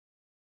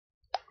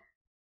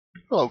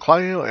Hello,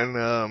 Claudio, and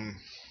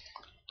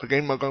the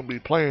game I'm going to be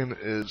playing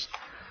is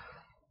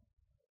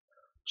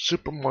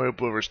Super Mario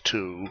Bros.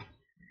 2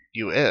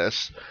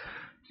 US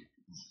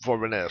for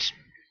the NES.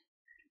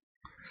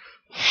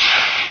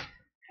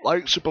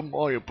 Like Super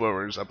Mario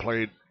Bros. I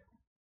played a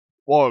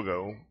while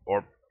ago,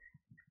 or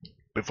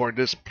before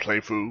this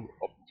playthrough,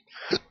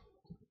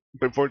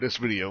 before this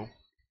video.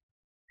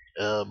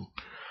 Um,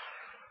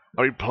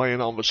 I'll be playing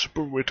on the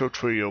Super Retro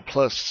Trio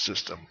Plus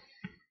system,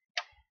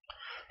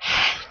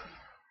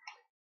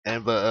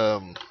 and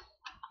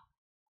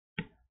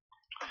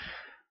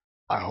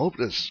I hope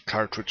this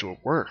cartridge will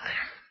work.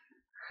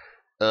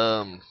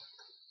 Um,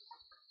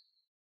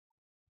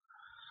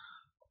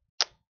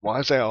 why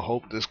I say I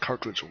hope this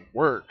cartridge will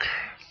work?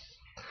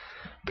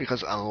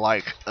 Because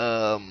unlike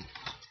so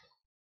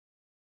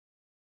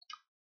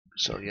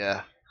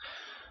yeah.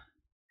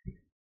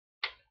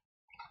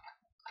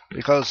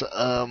 Because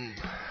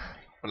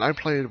when I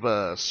played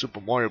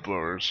Super Mario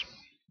Bros,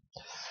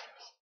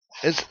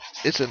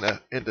 it's in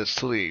the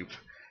sleeve.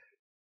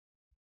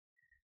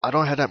 I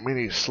don't have that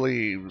many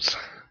sleeves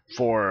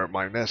for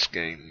my NES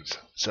games,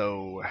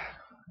 so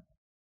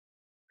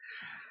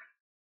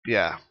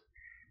yeah.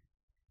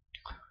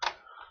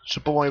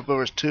 Super Mario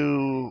Bros.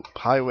 2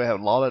 probably will have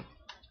a lot of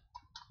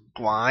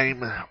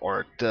grime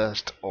or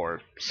dust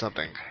or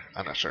something.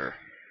 I'm not sure.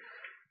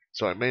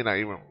 So it may not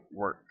even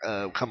work.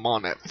 Come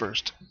on at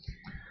first.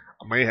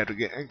 I may have to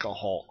get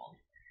alcohol.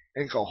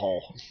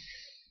 Alcohol.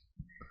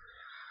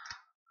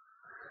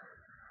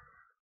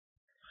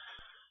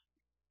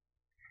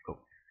 Oh,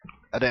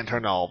 I didn't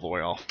turn it all the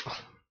way off.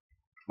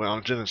 Well,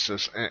 on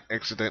Genesis,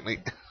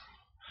 accidentally.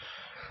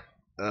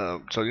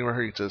 So you want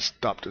her to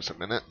stop this a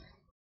minute?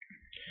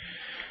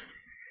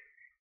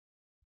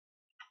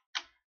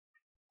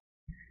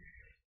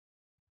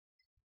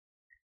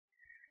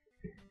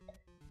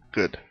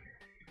 Good.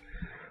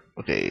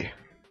 Okay.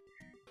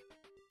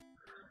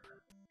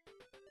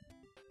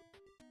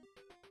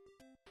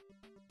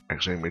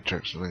 Actually, let me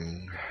check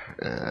something.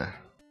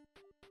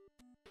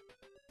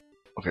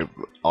 Okay,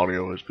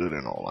 audio is good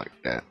and all like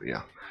that.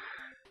 Yeah.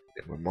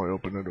 When I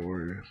open the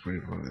door,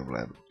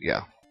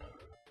 yeah.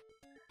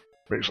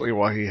 Basically,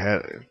 why he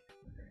had,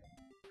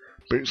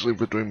 basically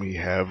the dream he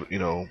have,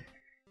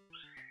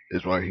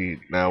 is why he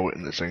now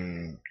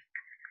witnessing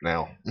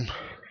now.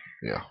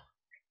 Yeah.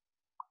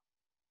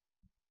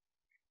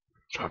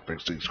 Try to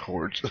fix these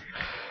chords.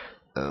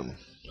 um.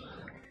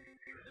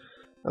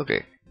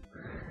 Okay.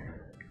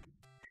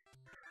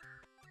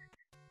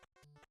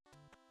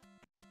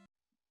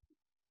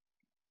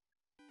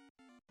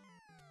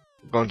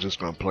 I'm just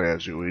gonna play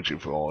as Luigi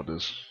for all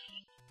this.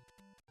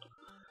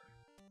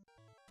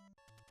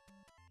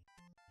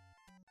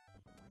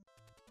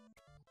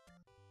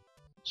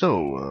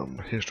 So,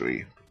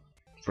 history.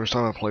 First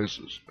time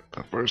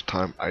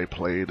I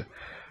played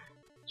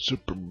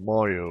Super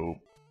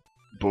Mario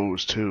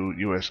Bros. 2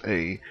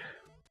 USA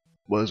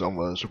was on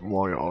the Super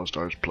Mario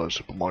All-Stars plus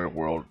Super Mario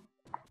World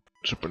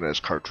Super NES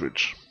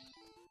cartridge.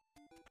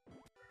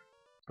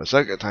 The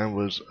second time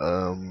was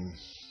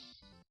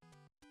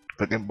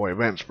the Game Boy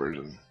Advance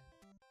version.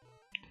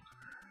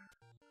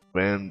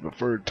 And the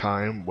third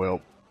time, well,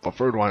 the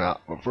third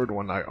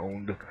one I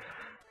owned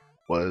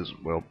was,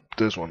 well,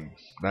 this one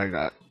that I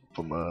got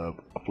from a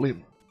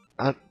flea,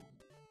 not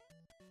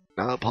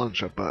a pawn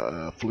shop, but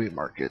a flea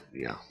market.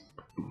 Yeah.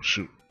 Ooh,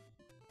 shoot.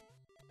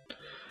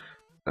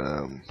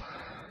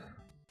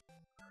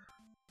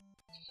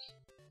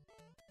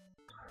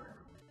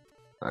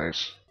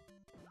 Nice.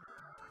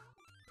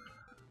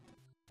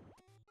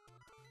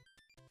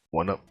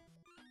 One up.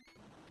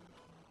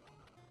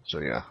 So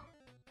yeah.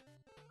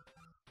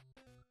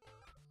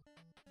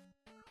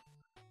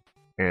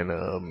 And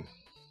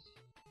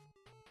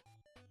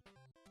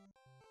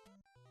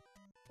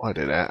why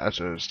did I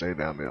should have stayed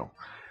down there.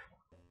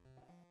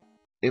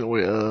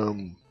 Anyway,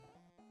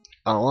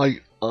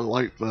 unlike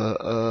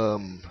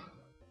the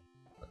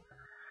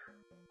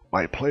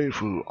my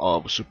playthrough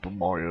of Super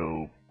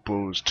Mario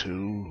Bros.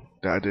 2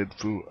 that I did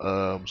through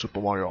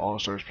Super Mario All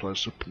Stars plus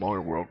Super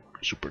Mario World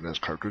Super NES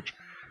cartridge.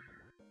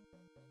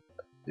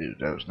 Dude,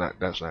 that's not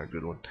a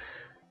good one.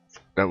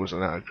 That was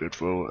not a good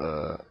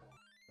throw.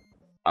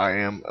 I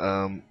am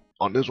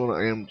on this one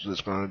I am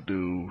just gonna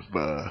do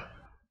the,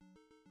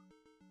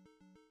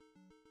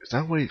 is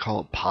that what you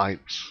call it,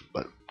 pipes?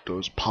 But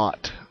those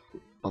pot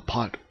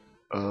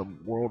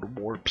world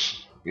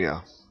warps.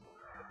 Yeah.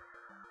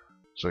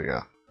 So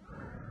yeah.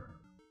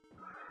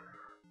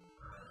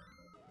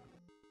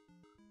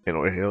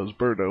 Anyway, here's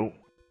Birdo.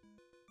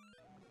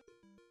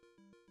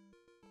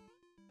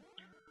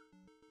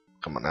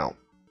 Coming out.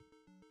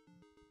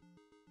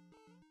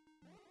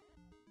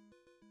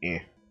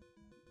 Yeah.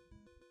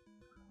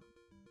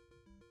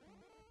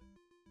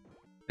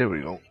 There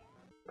we go.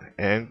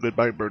 And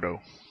goodbye,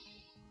 Birdo.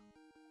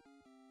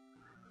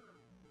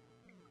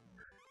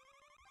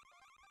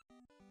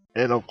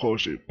 And of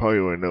course, you probably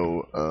already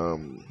know,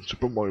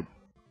 Super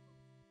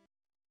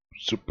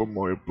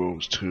Mario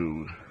Bros.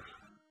 2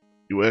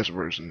 US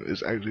version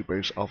is actually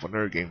based off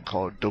another game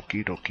called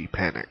Doki Doki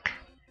Panic.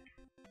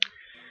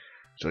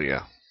 So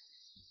yeah.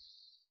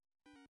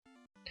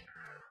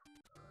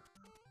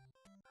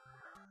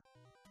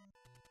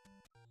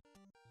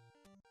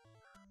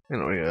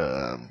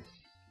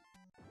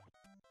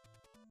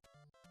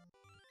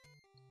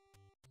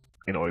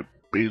 Anyway,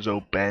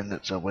 Bezo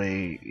Bandits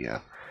away.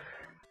 Yeah.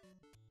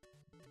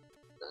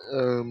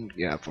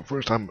 Yeah. For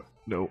first time,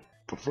 no.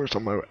 For first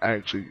time, I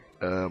actually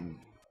heard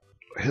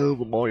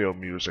the Mario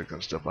music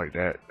and stuff like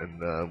that,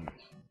 and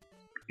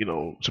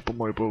Super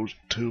Mario Bros.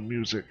 2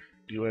 music,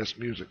 US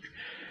music,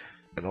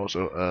 and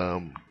also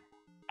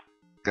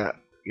got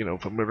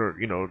familiar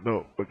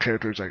no with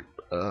characters like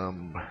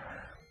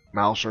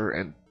Mouser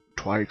and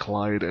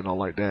Clyde and all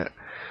like that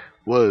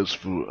was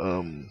through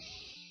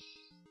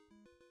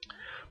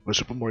with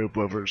Super Mario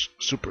Brothers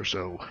Super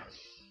So.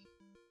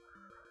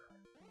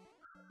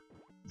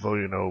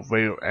 Though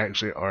they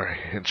actually are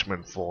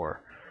henchmen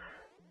for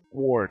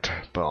Wart,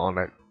 but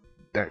on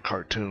that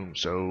cartoon,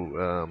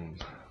 so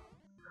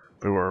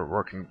they were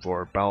working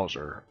for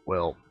Bowser.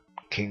 Well,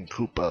 King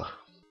Koopa.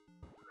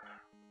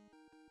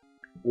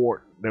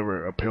 Wart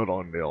never appealed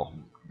on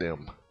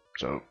them.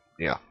 So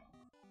yeah.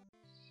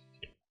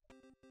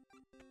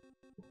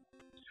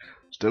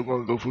 Still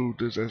gonna go through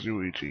this as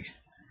Luigi.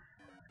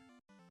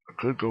 I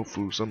could go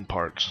through some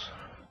parts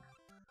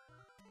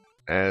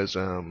as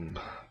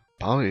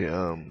probably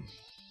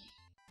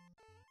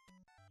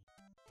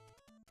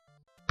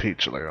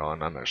Peach later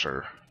on. I'm not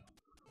sure.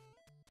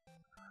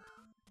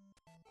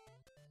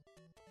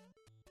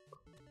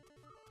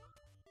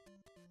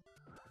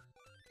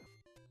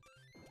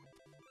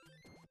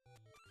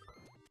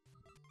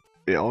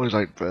 Yeah, always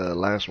like the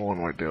last one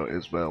right there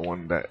is the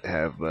one that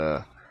have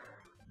a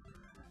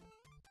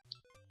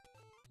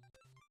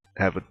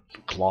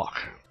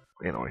clock.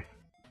 Anyway,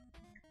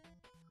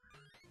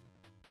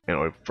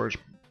 first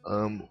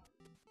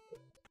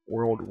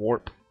world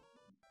warp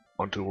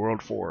onto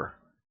world 4.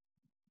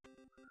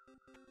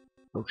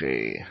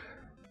 Okay,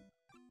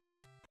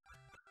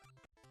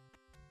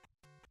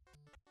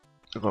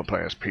 I'm gonna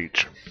play as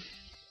Peach.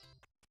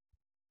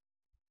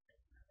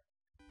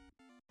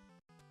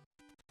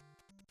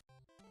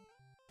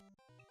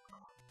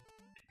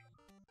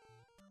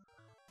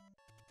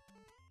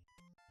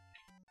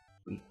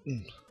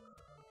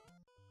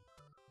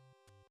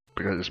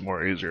 Because it's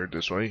more easier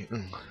this way.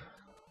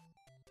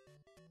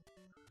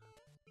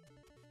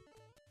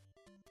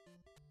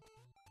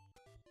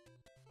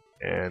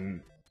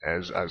 And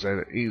as I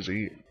said,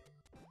 easy,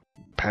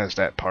 past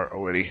that part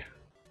already.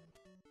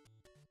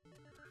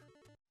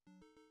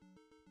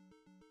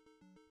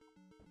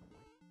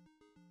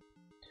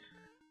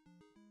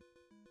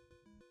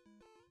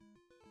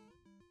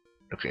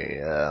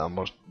 Okay,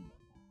 almost.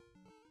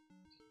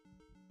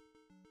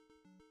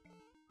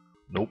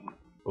 Nope.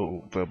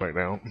 Oh, fell back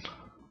down.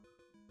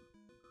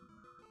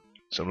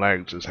 Some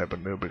lag just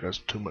happened there because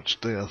too much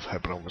stuff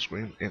happened on the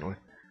screen. Anyway.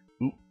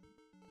 Oop.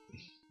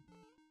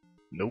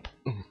 Nope.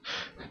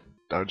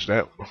 Dodge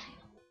that.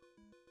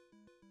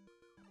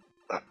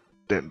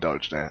 Didn't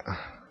dodge that.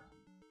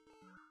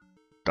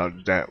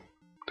 Dodge that.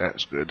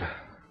 That's good.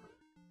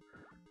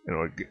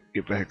 Anyway,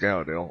 get the heck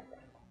out of there.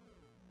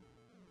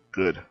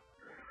 Good.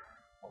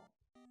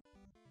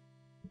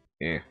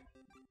 Yeah.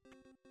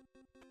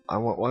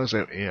 Why is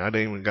that? Yeah, I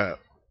didn't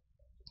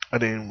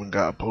even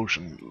got a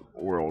potion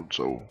world,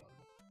 so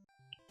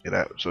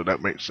yeah, that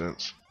makes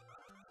sense.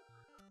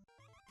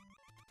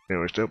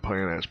 Anyway, still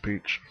playing as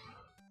Peach.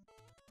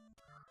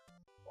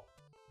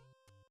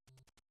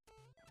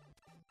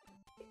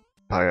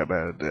 Probably a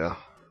bad idea.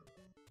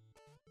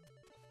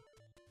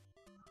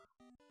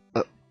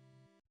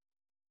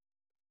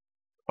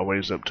 I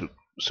raised up too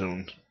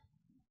soon.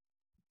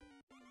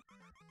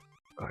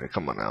 Okay,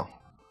 come on now.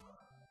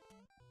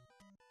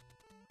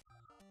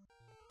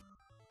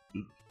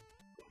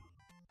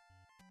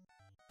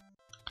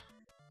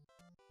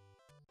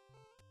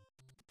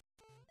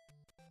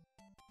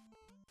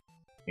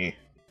 Eh.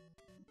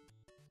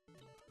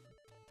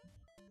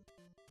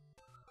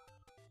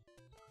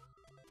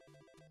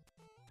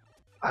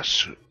 I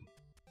should.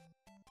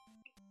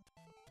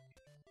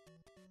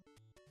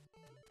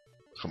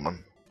 Come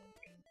on.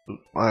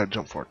 I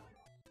jump for it.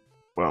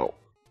 Well,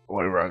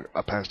 whatever.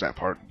 I passed that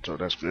part, so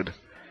that's good.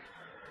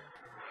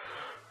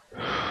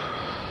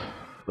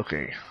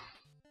 Okay.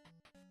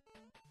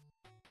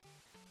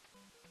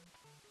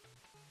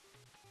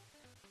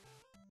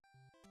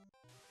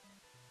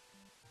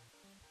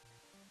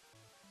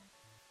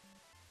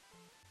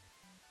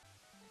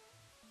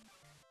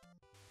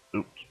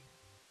 Oops.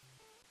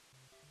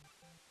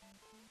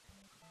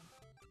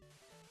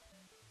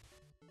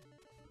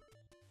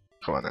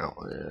 Come on now.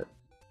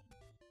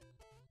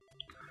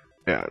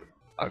 Yeah,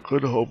 I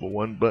could hold the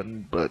one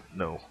button, but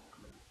no.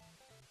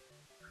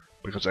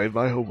 Because if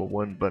I hold the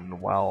one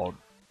button while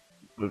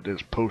with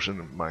this potion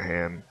in my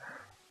hand,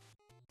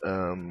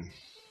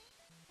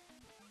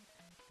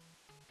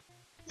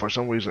 for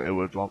some reason it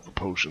would drop the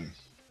potion.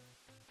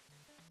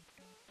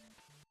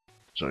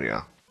 So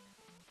yeah.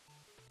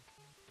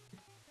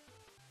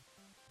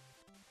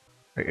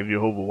 Like if you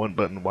hold the one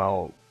button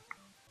while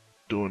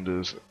doing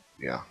this,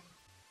 yeah.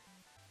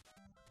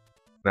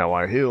 Now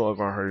I heal if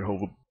I hurry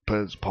hold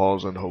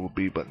pause and hold the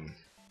B button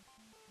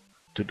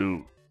to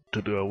do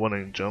a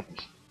winning jump.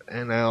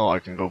 And now I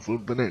can go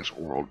through the next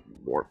world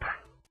warp.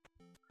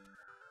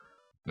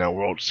 Now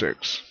world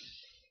 6.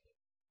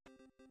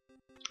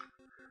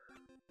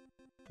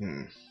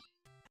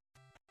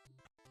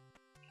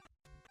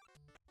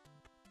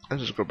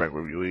 Let's just go back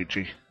with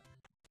Luigi.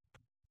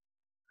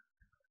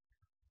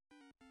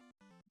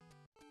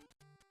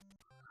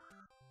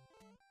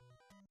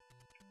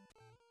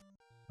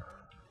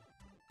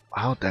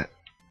 How'd that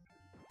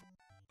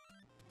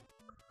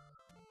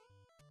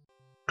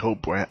go,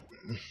 Brat?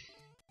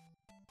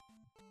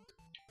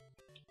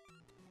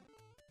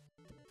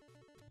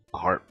 A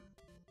heart.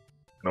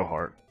 No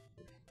heart.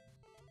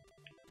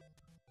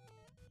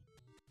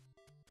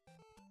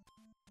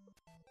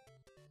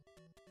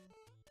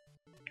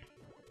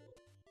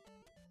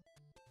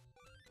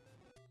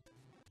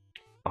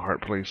 A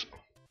heart, please.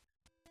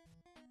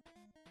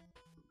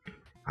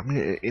 How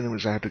many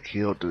enemies I have to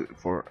kill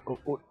for?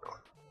 Oh.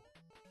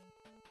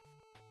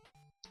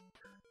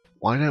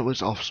 Why that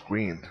was off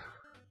screen?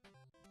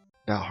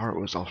 That heart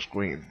was off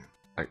screen.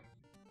 Like,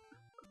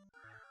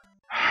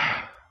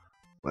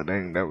 but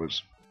dang, that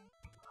was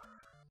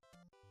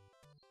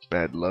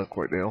bad luck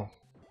right now.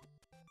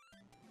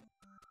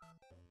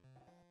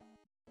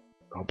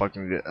 Hope I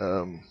can get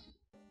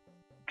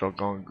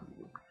drunk on,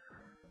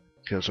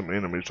 kill some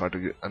enemies, try to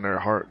get another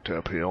heart to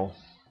appeal.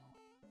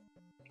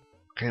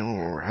 Can't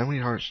remember how many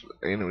hearts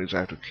enemies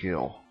I have to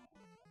kill.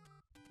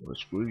 Well,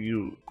 screw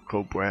you,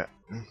 Cobrat.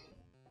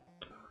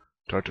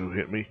 Try to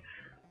hit me.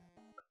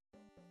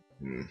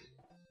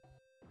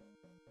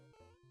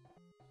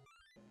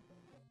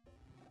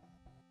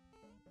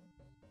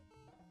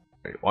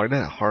 Hey, why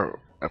that heart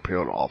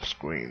appealed off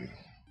screen?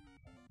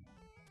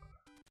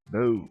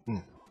 No.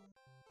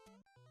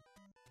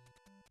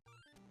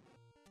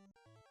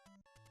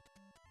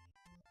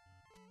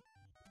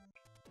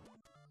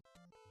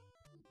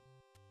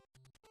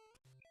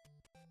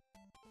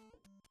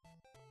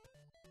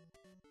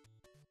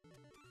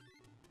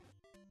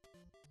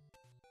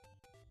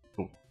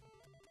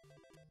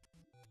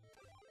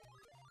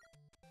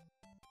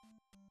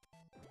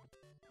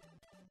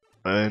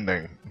 And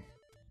then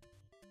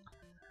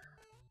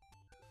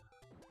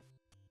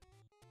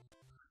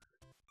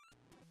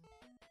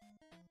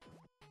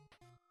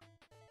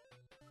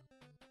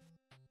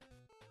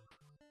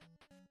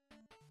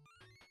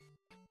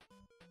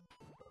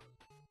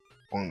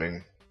one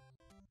thing.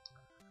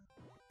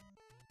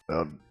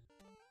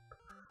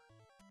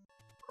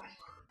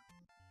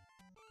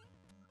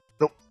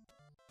 Nope.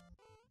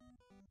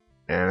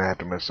 And I had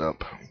to mess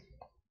up.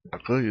 I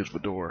could use the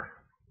door,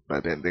 but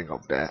I didn't think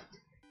of that.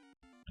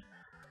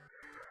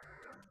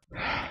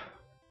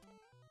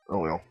 Oh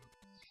well.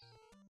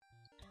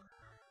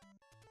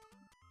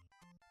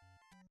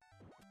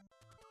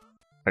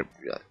 Let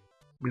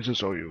me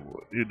just show you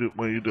what you do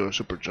when you do a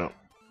super jump.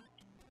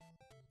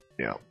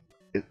 Yeah,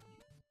 it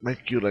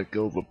make you let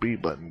go of a B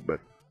button, but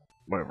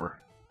whatever.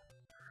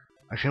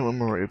 I can't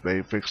remember if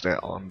they fixed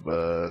that on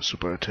the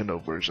Super Nintendo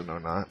version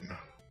or not.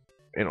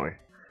 Anyway,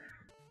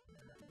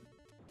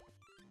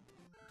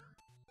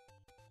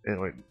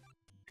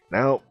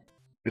 now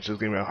it's just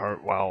giving me a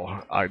heart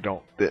while I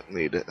didn't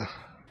need it.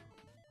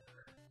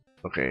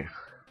 Okay.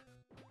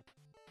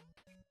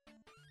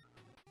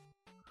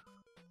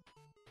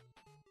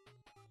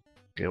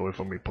 Get away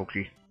from me,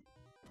 Pokey.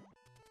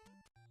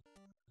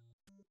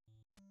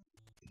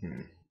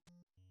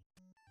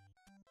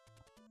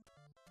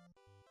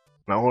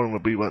 Not holding the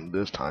B button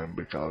this time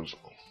because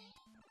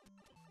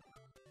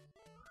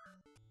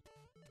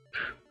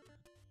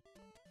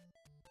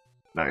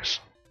nice.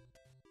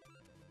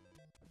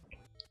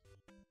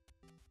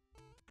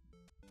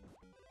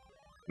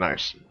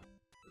 Nice.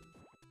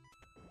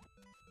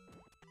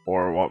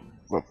 Or what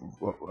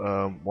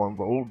one of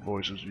the old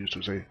voices used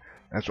to say,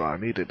 that's what I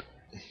needed.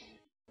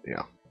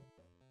 Yeah.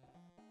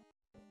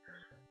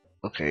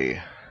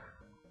 Okay.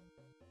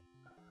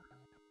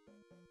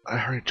 I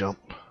hurry jump.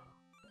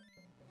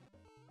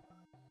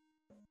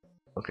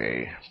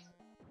 Okay.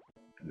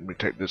 Let me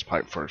take this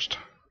pipe first.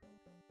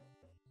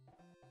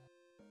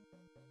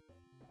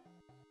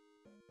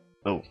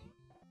 Oh.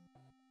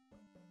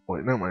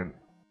 Wait, never mind.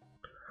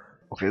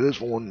 Okay,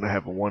 this one I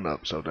have a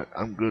 1-up, so that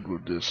I'm good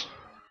with this.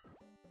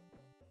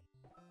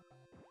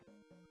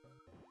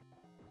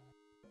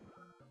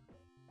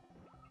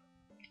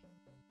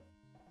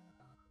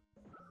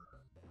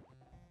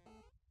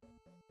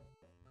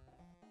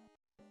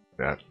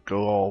 Yeah,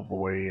 go all the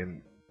way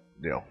and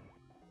yeah.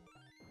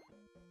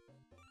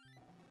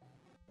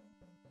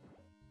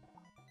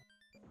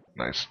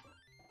 Nice.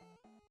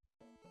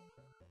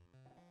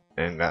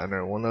 And got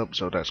another 1-up,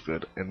 so that's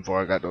good. And before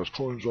I got those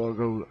coins while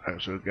ago, I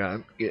actually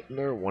got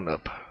another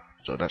 1-up,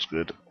 so that's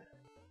good.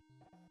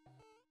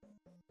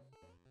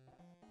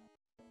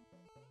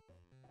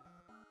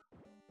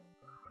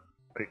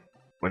 Hey,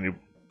 when you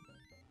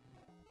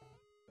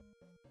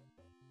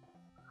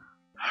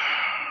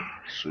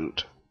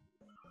shoot.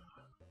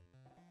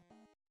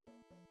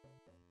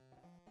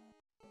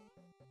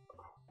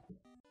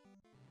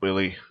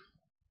 Willie.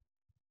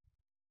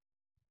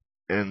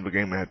 And the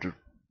game had to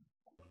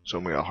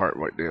show me a heart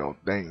right there.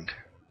 Dang.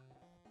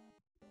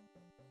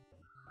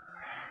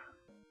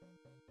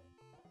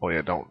 Oh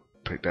yeah, don't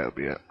pick that up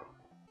yet.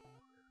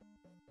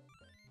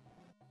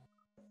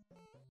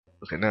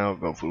 Okay, now I'll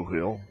go through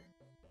hill.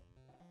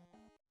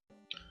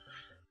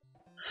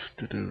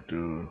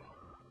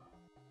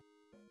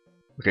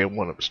 Okay,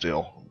 one up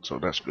still, so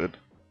that's good.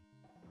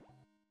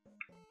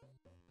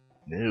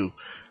 No.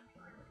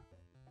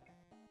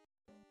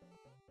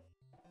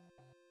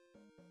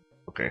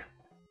 Okay.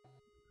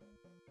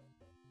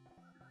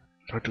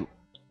 Try to.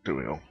 There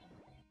we go.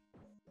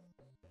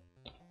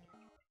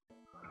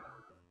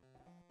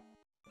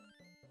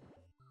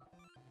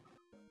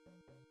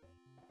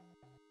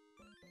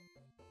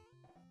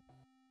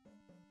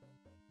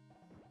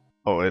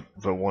 Oh,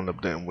 the one of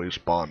them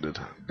responded.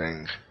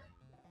 Dang.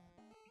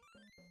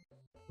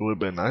 It would have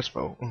been nice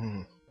though.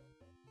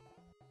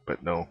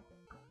 But no.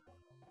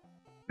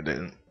 It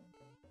didn't.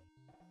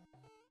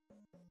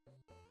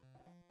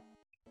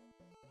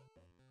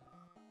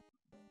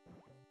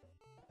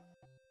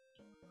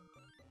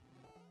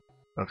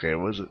 Okay,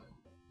 was it?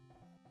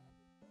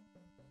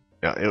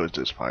 Yeah, it was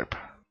this pipe.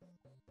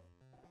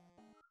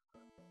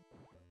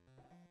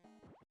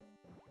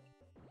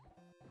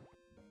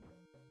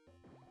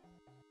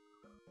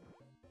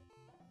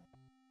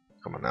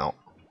 Coming out.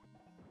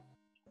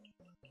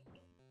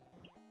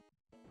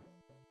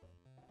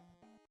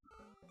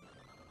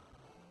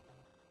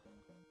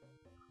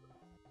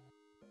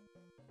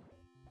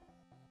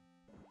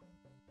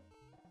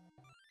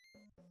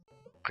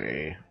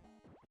 Okay.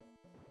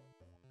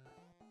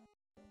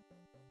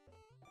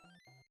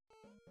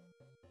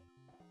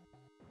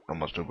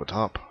 Almost to the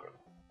top.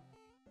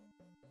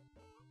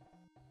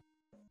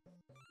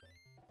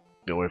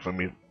 Get away from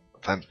me,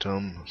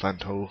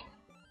 Phanto,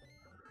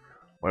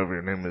 whatever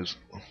your name is.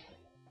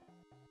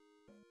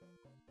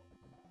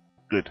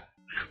 Good.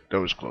 That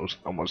was close.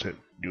 Almost hit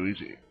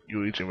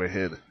you each in my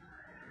head.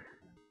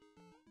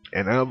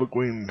 And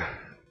Evergreen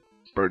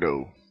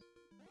Birdo.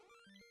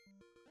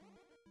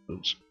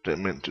 Oops,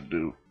 didn't meant to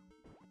do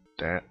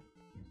that.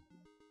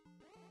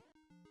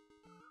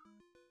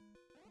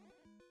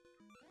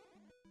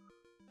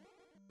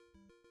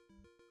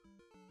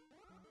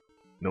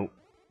 Nope.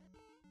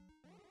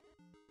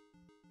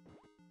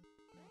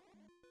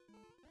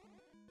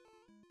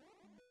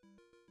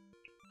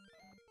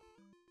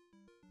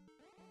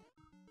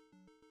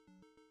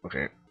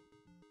 Okay.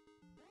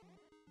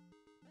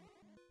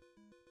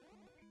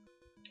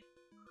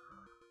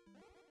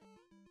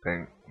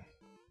 Dang.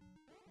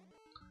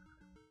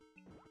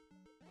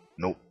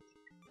 Nope.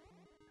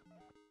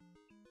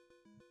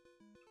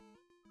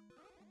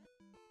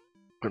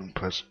 Couldn't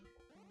press.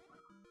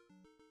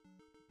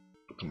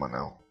 Come on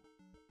now.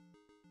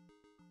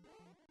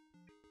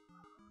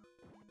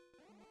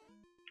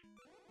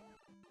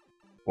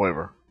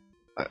 Whatever.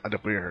 I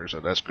defeated her, so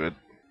that's good.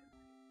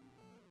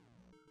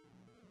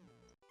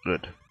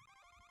 Good.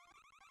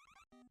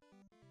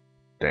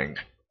 Dang.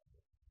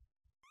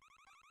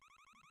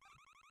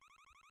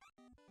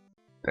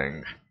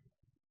 Dang.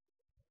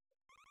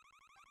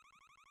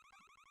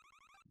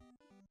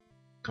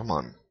 Come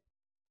on.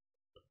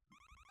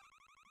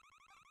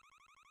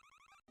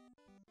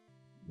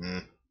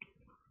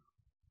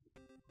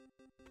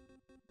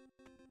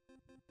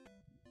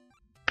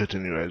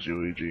 Continue as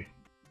Luigi.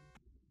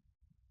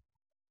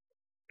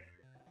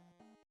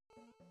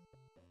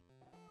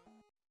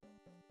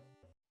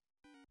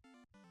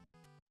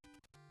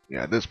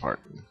 Yeah, this part.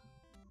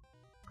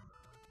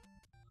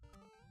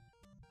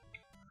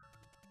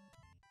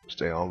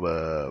 Stay on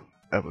the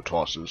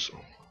albatrosses.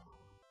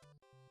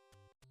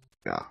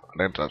 Yeah, I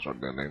think that's what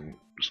their names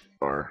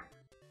are.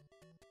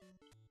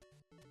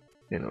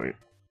 Anyway.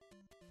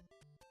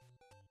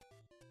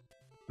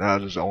 Now I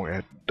just only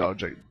had to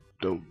dodge like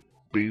the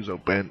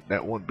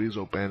that one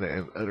Bezo bandit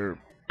and other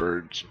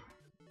birds.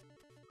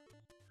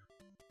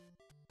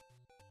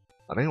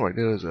 I think right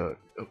there is a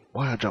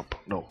why I jump?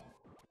 No.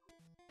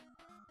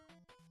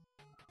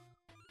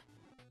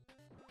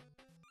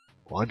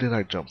 Why did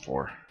I jump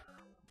for?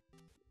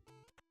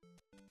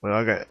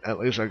 Well, at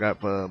least I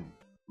got the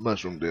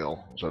mushroom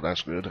deal, so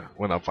that's good.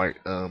 When I fight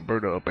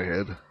Birdo up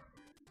ahead.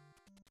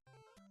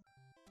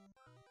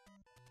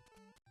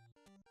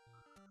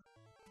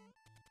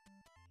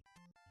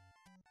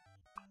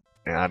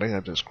 And I think I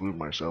just screwed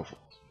myself.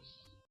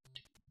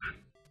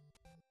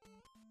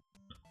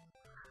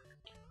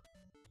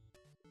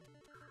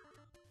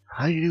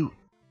 How you?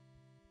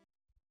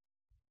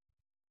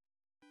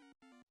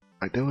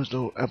 Like there was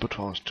no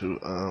albatross to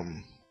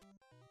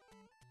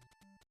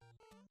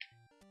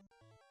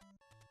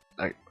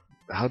like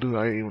how do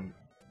I even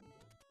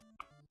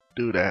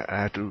do that?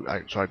 I have to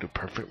like try to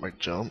perfect my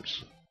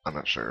jumps. I'm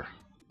not sure.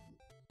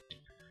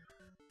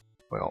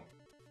 Well,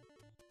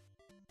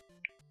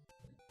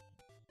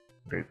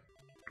 okay,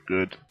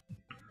 good.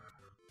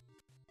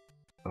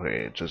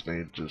 Okay, just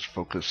need to just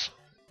focus.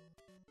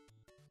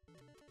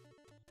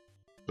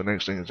 The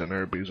next thing is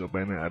another Bezo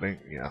bandit, I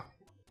think. Yeah.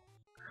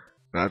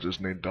 Now I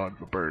just need to dodge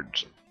the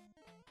birds.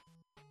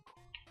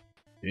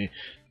 Eh,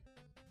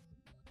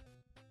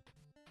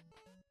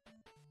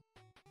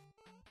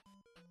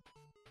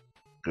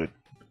 good.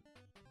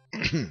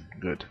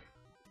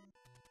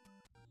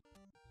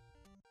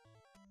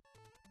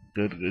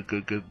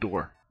 Good. Good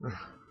door.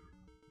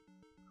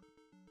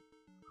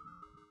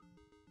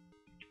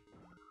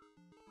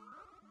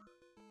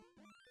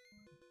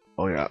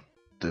 Oh yeah,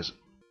 this.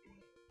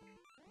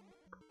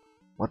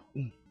 What?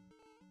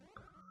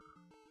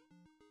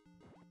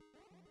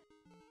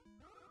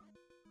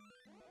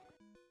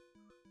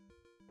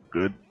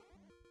 Good.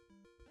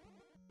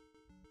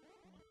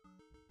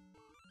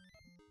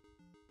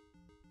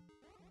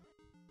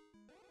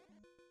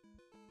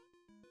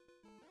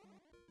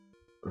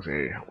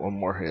 Okay, one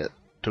more hit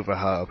to the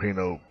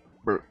jalapeno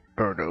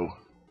birdo.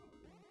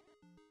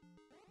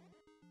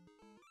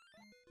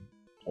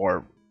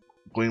 Or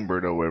green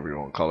birdo, whatever you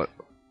want to call it.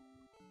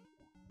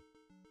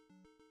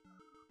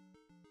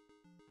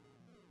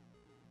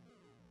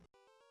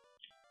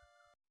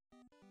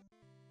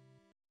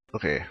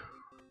 Okay.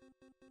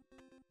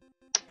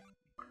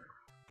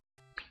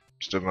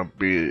 Still gonna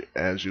be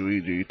as you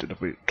easy to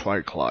defeat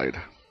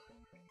Clyde.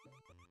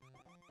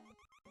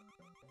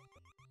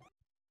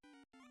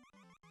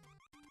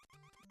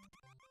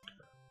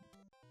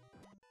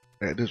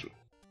 Yeah,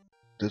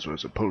 this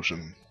was a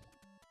potion.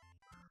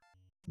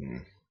 Hmm.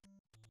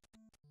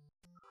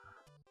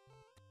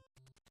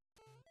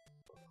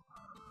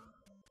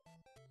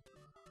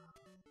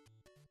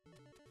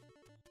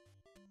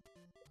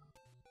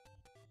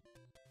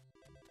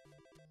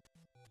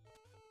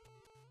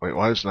 Wait,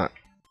 why is not?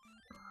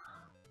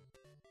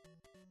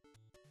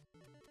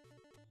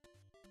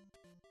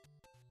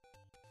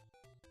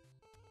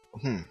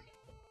 Hmm.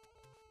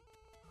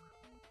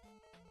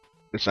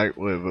 It's like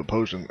with a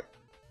potion,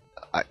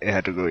 it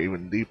had to go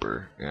even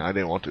deeper, and I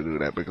didn't want to do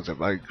that because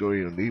if I go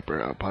even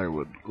deeper, I probably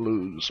would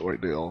lose right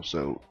there.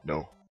 So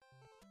no.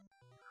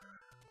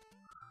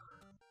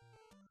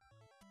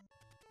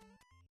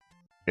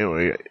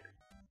 Anyway,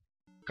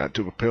 got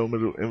to the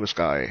pyramid in the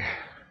sky,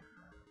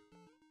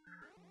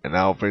 and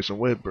now I'm facing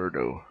with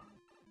Birdo.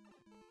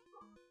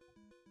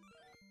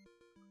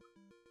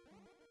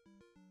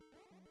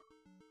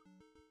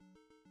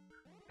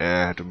 And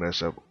I had to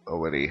mess up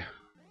already.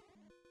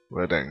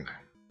 Well dang.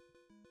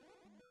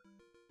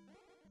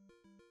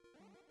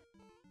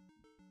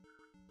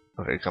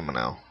 Okay, come on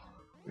now.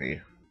 Me.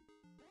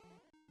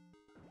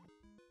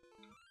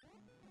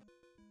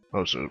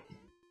 Oh shoot.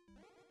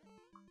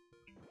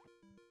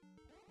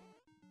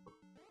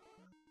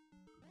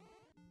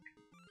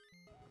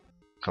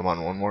 Come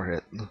on, one more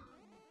hit.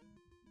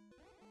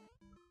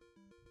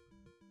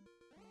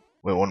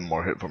 Wait, one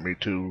more hit for me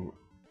too.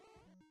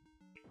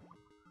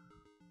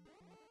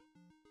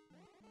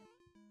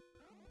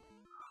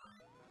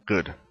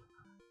 Good.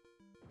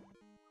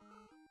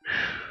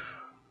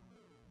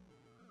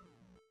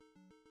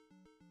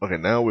 Okay,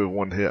 now with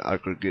one hit, I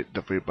could get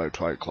defeated by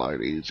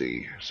Clyde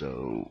easy.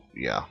 So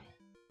yeah.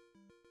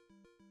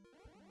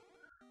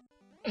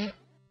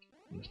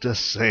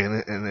 Just saying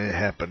it, and it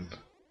happened.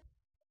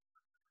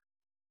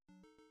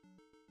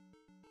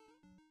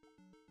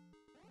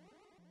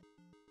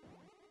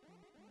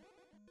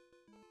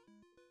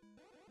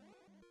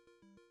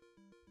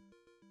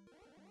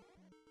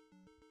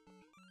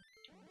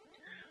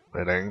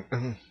 But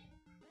dang.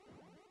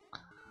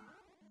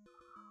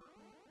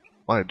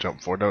 Why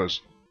jump for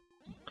those?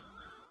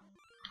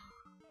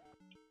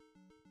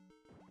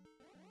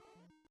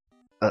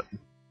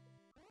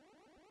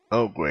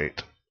 Oh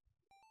great.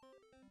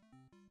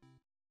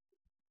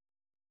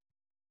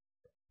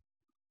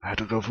 I have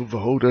to go through the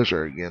whole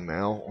desert again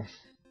now.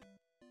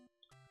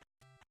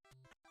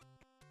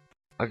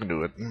 I can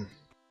do it.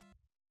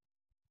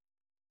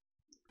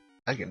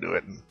 I can do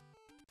it.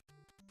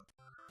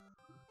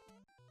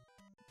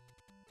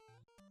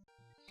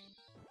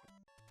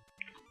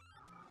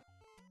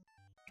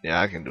 Yeah,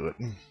 I can do it.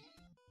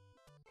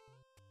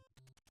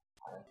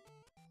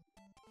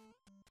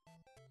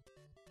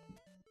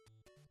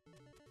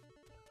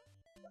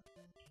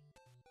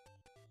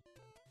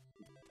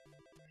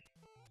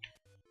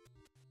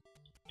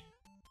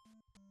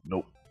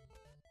 Nope.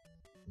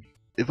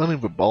 If only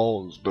the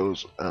balls,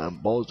 those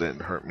balls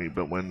didn't hurt me,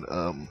 but when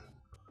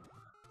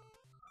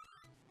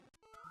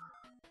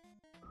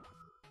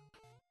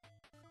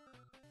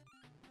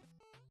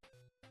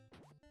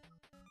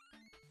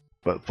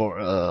but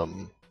for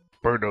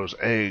Birdo's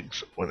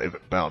eggs, when they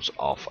bounce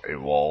off a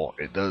wall,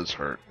 it does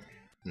hurt.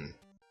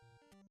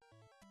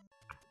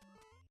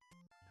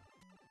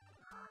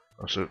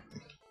 Oh, so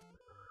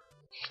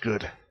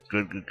good,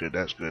 good.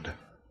 That's good.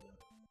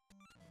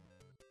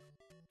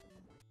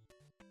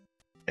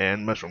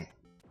 And mushroom.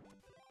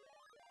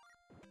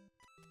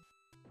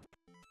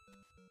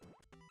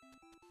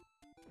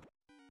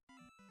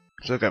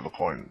 Still got a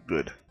coin.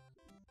 Good.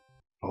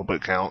 I hope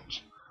it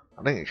counts.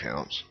 I think it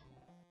counts.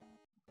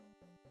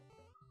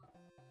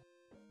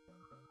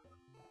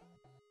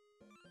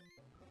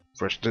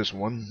 First, this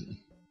one.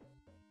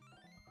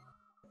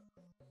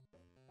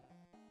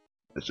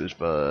 This is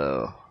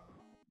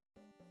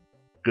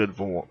good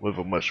for with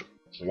a mushroom.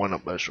 One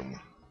up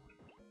mushroom.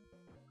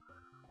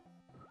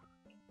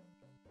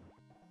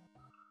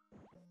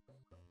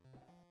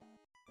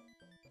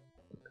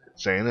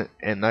 saying it,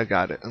 and I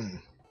got it.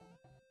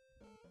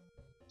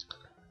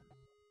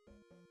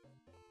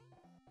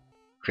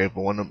 Okay,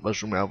 but one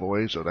mushroom out of the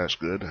way, so that's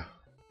good.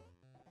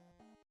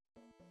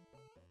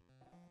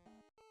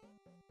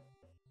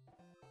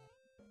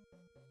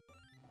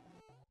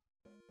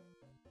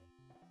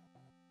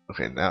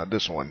 Okay, now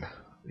this one.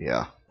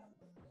 Yeah.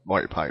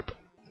 White pipe.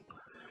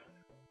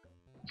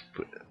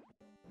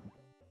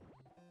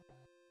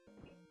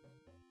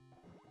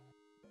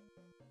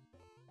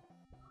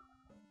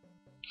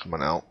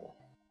 Coming out.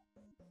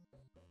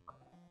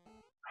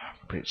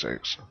 For Pete's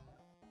sakes.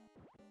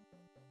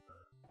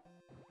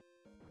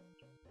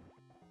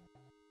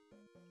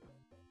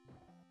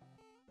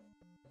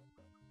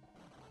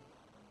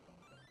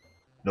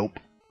 Nope.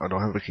 I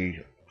don't have a key.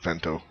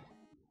 Fento.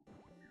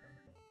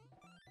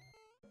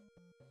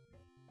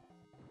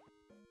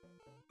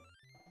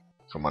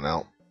 Come on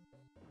out.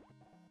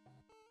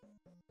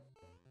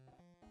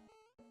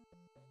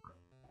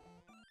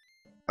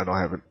 I don't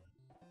have it.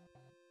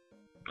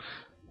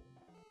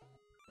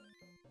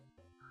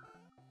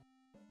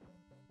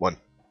 One.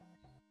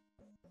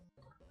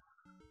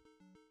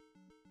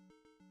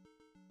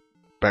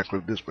 Back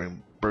with this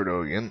being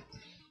Birdo again.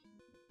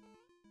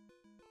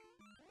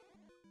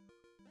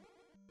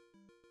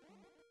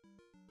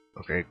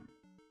 Okay.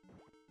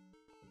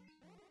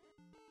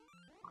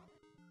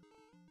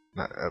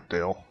 Not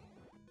Updale.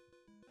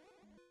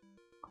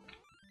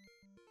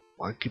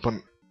 I keep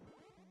on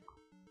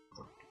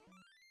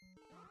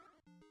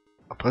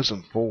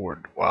pressing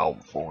forward while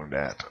forward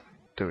that.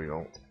 There we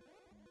go.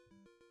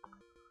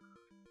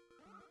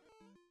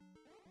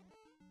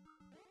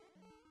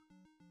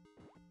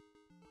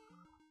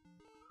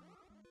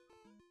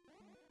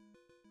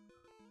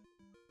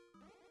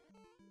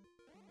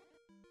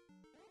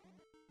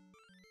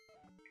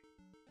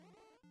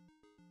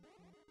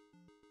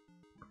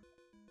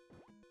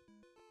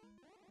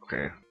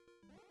 Okay.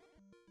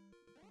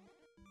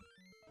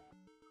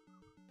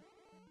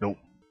 Nope.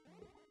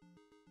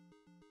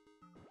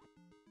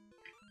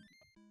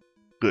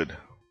 Good.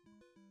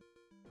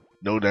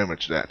 No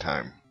damage that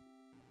time.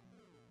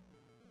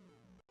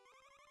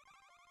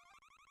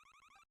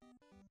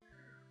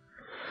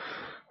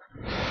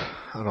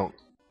 I don't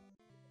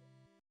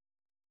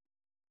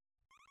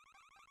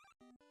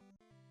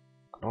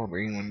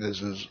mean when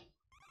this is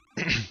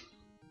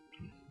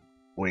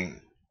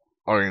wing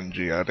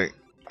RNG. I think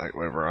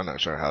whatever. I'm not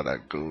sure how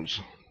that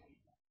goes.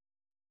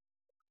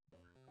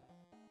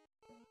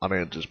 I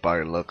think it's just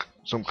by luck,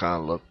 some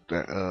kind of luck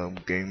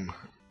that game.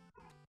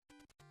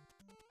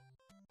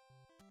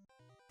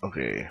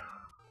 Okay.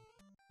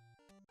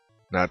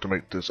 Now to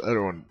make this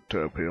other one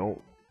to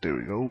appeal. There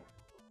we go.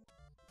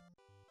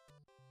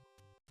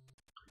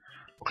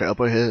 Okay, up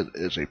ahead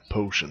is a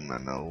potion, I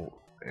know,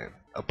 and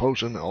a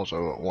potion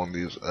also one of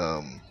these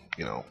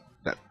you know,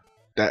 that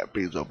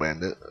Bezo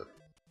Bandit.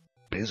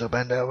 Bezo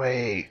Bandit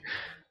away.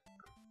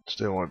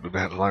 Still want to do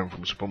that line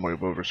from Super Mario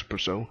Bros. Super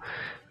So.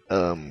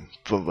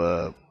 For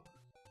the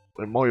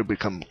when Mario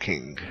become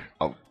king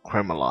of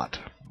Camelot.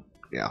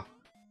 Yeah.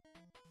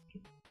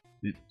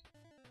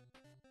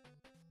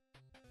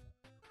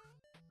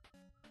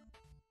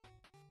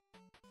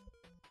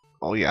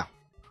 Oh yeah.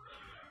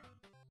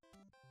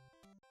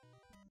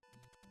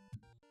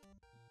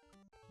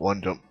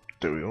 One jump.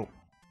 There we go.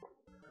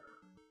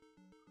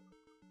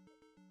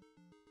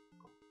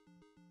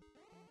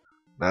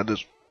 Now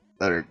this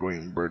other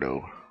green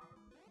birdo.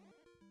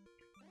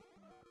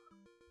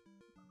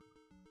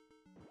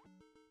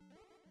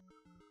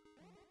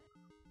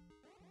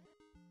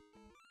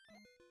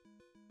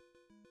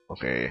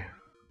 Okay.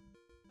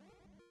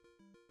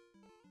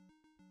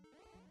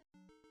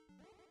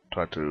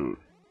 Try to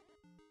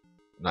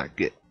not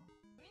get.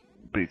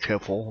 Be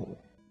careful.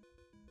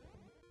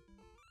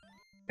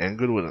 And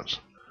good riddance.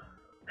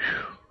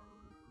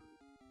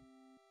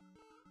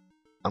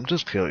 I'm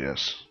just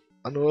curious.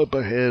 I know up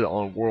ahead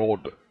on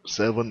World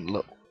 7,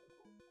 look,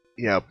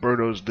 yeah,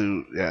 birdos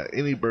do, yeah,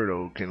 any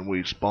birdo can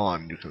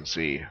respawn, you can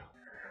see.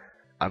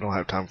 I don't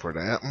have time for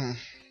that.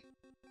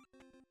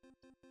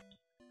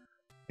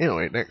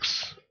 Anyway,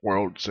 next,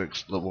 World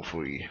 6, Level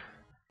 3.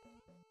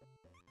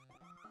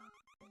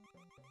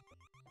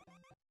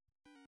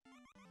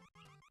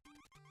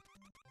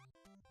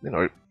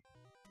 Anyway,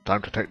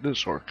 time to take this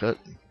shortcut.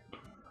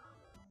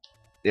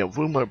 Yeah,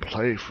 through my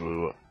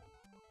playthrough,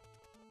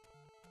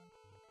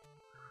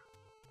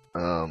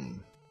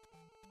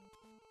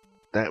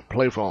 that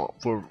playthrough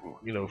for,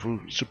 you know,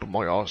 for Super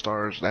Mario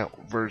All-Stars, that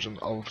version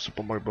of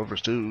Super Mario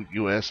Bros. 2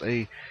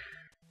 USA,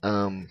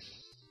 I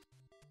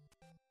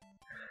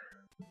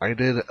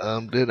did I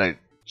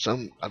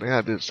think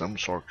I did some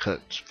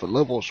shortcuts for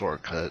level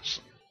shortcuts,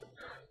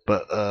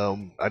 but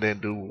I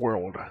didn't do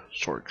world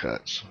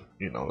shortcuts,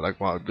 you know, like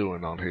what I was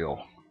doing on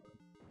Hill.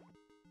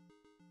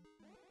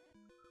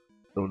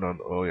 Oh no,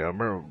 oh yeah, I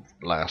remember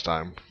last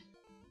time.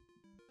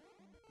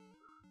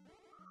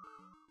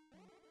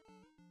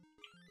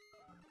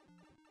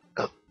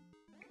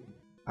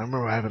 I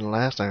remember what happened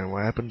last time.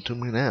 What happened to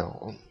me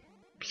now?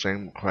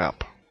 Same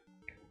crap.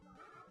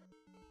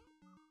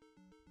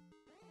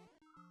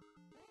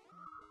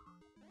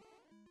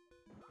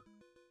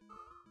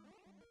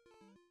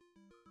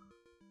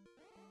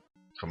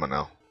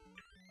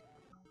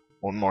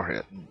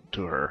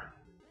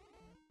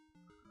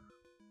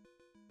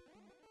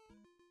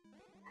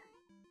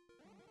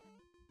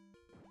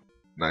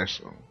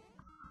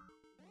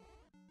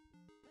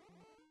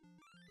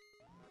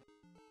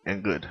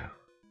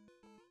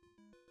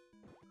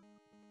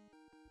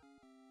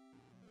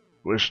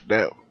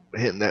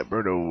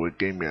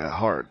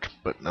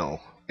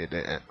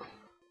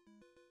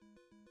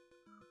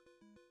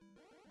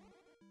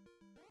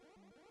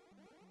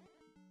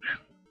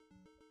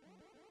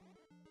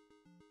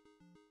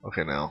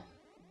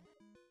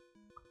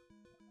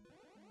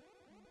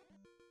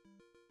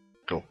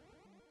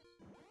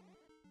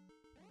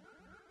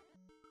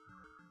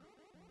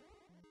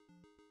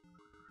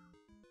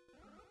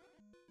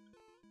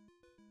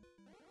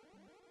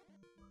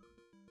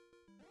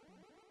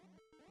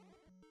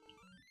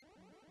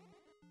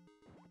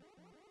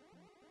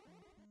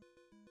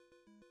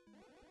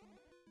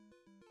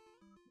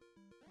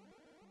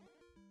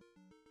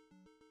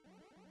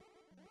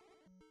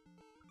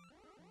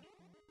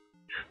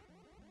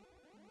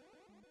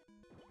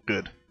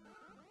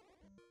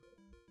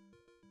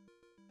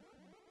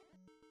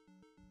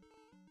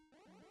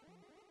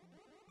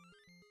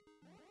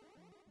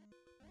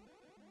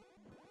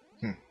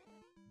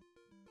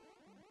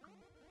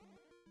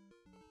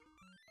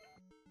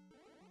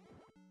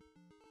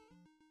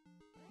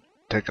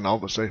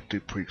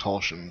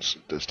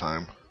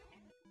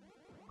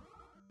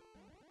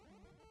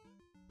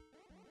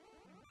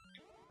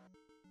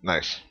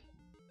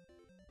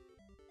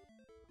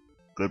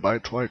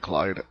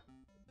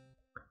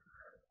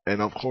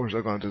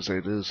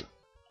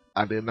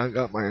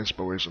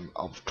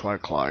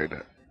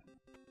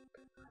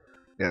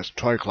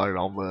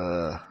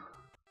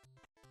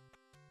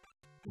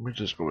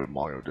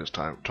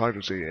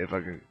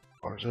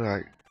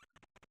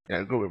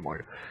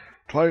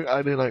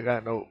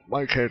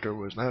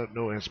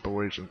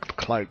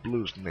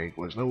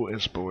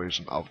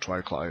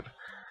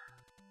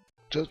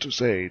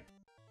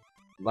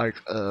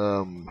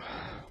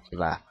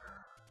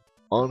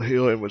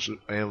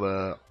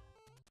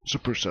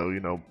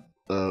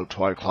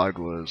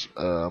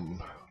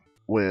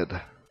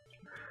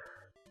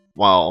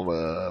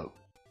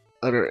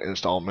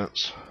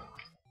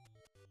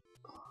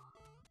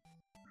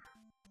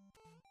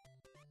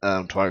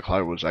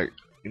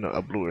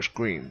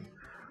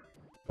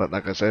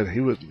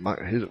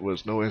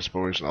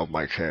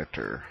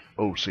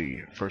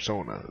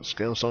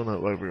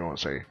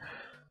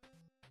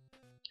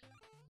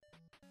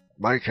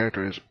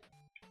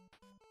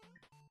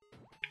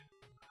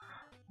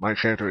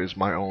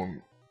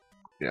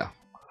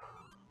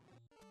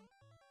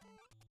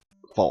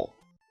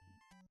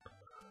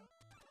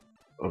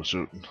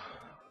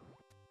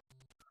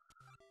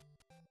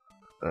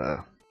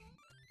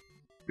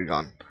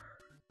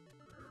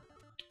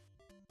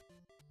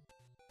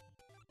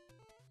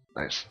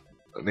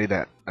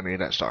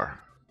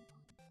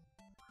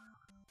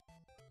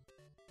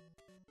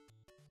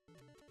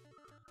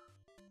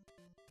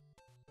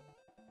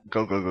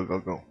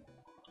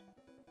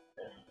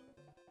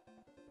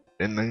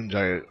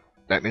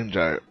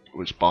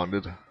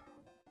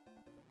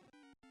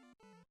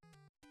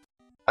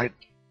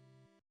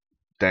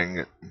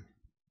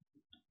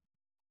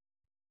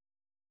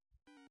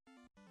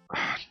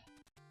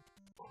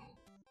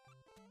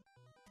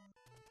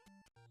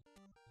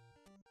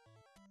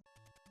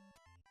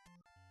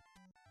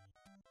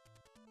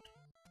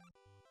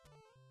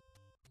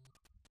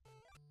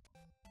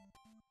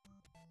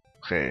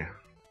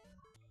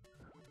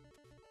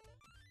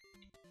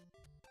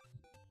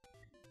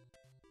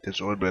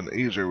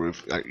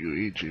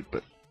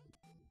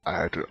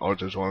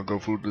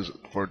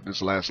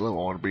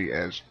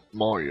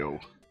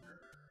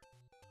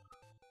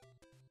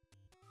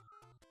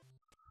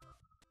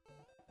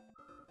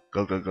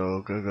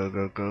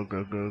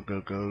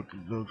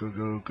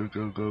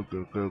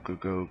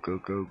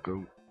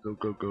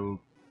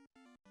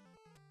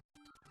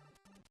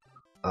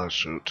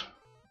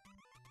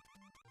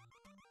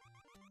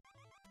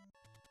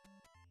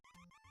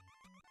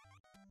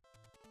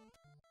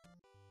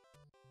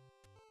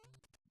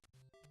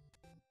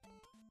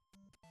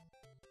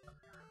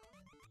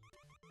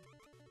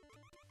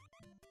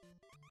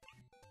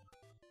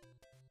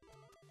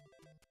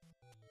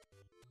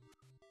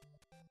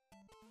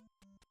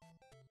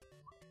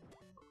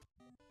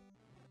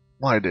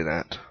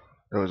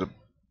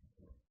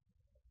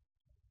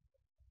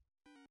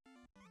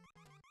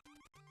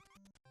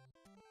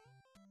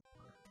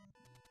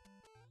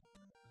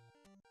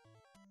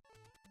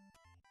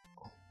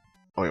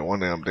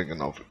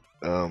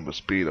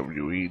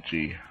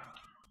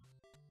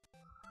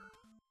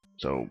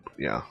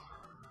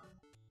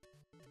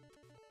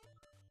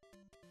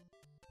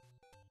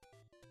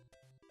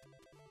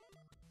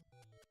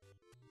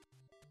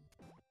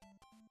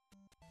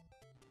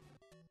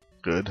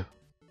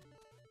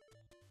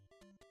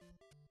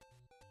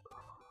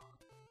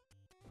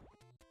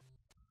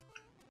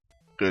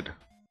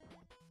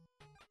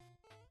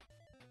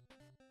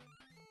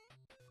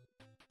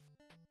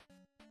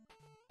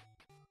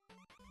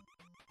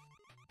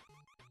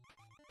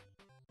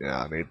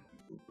 Yeah, I need.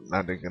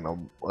 Not thinking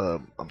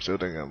I'm still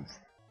thinking of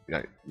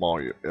yeah,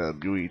 Mario,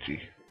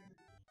 Luigi.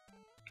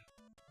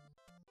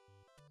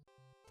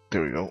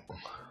 There we go.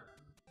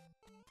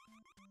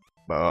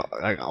 But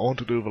I want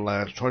to do the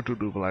last, try to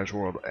do the last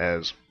world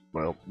as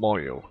well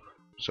Mario.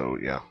 So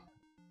yeah,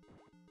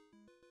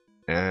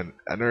 and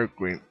another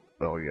green.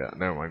 Oh yeah,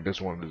 never mind.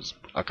 This one is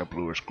like a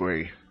bluish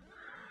gray.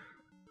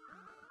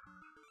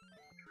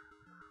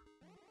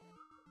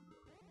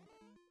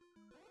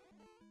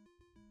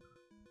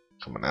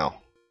 Come on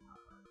now.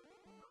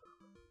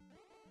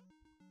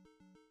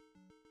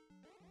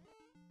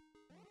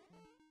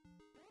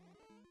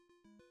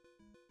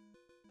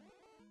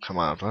 Come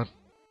on, son.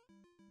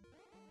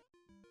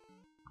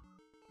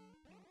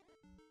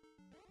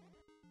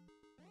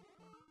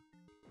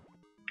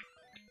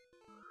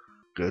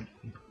 Good.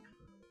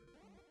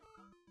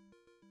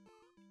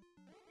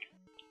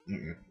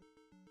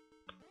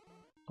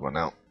 Come on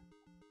now.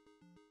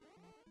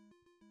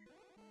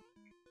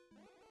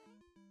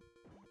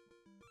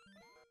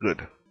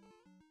 Good.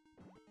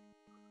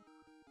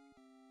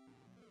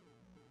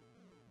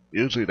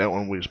 Usually that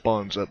one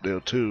respawns up there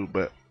too,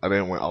 but I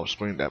didn't want off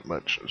screen that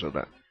much, so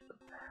that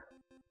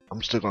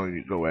I'm still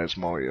gonna go as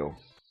Mario.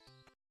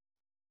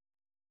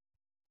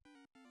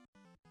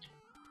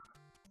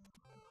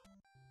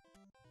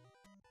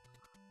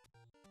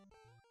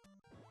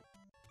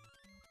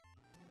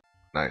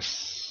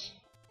 Nice.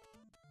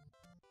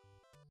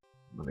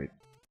 Let me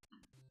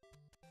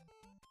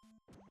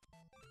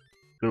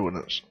good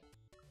one.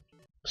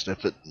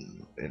 Sniff it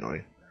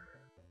anyway.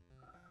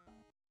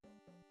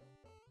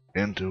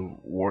 Into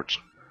Wart's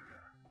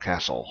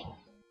castle.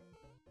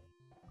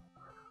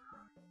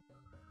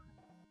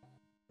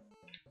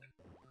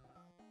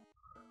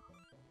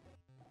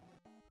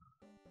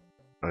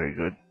 Very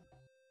good.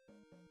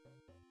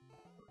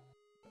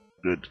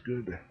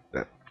 Good.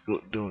 That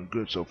doing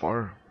good so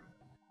far.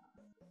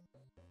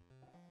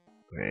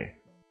 Okay.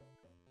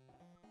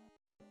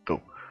 Go.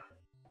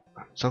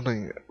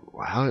 Something.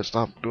 How it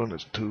stopped doing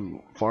its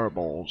two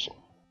fireballs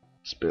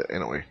spit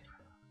anyway.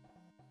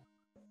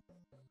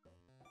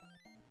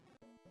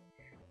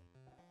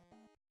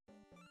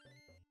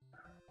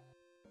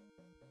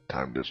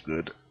 Timed this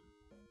good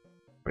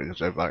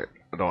because if I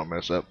don't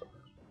mess up,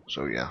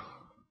 so yeah.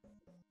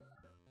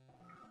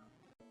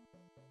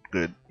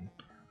 Good.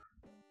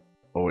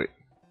 Oh wait,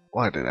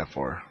 why did that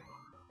for?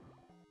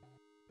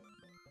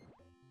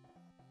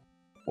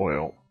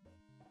 Oil.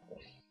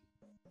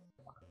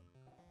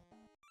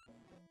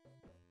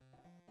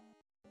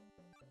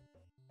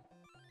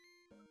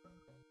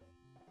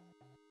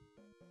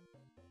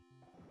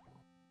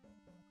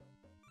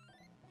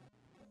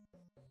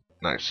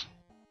 Nice.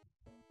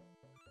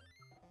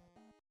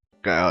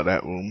 Got out of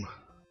that room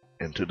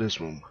into this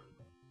room.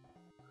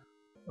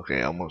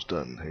 Okay, almost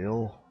done.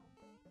 Hill.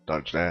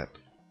 Dodge that.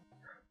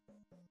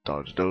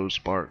 Dodge those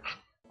sparks.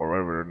 Or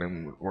whatever their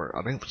name were.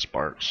 I think the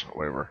sparks, or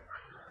whatever.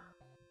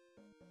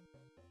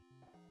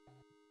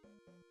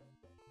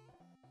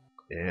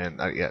 And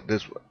yeah,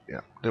 this one.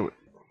 Yeah, there we.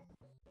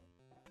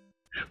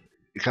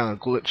 It kind of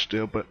glitched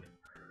still, but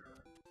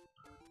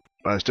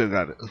I still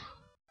got it.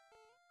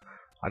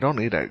 I don't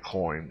need that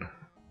coin,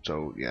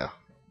 so yeah.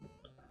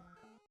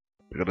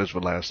 Because this is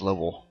the last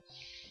level.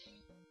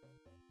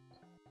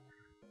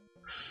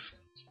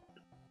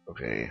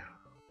 Okay,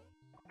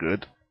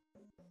 good.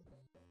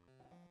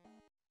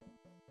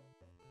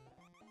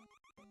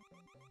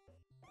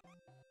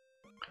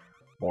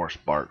 More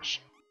sparks.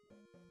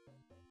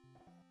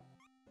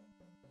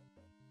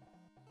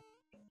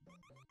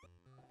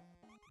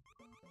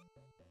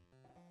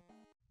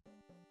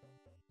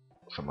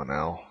 Someone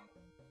now.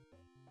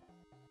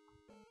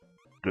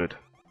 Good.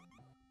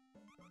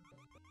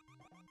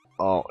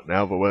 Oh,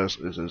 now the west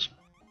is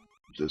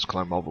just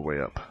climb all the way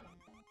up.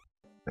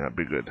 That'd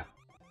be good.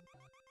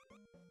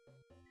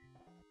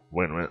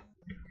 Wait a minute.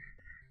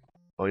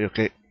 Oh, you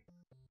okay?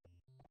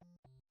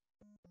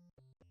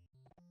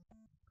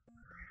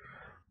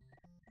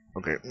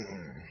 Okay.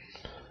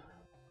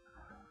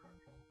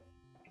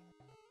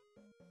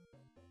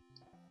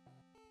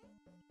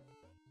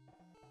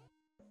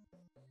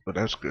 But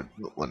that's good.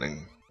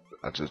 Winning.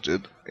 I just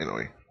did.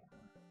 Anyway.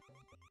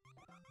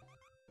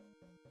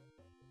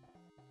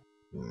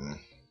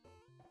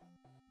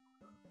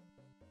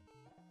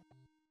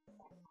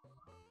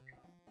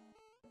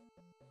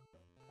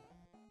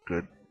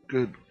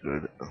 Good.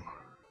 Good.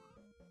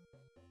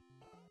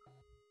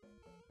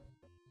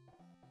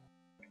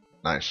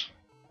 Nice.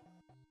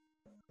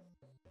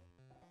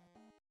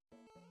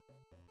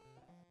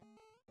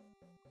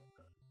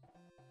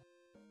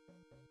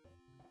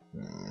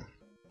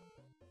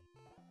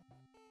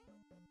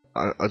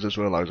 I just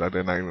realized I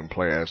did not even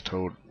play as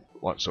Toad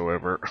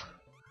whatsoever.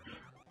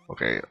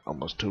 Okay,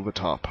 almost to the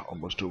top,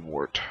 almost to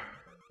Wart.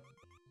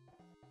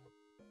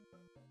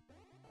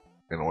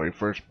 Anyway,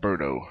 first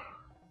Birdo.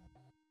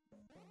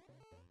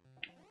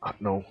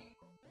 No.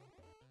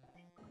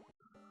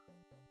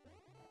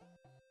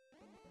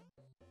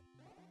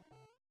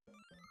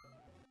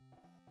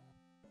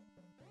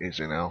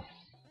 Easy now.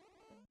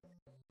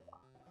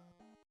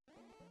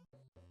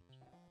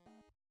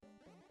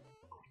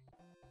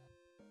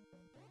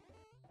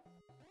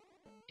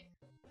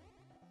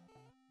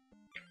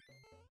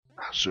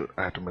 Shoot,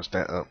 I have to mess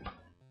that up.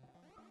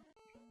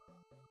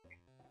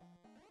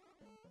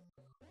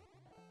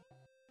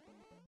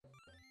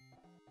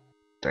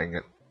 Dang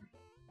it.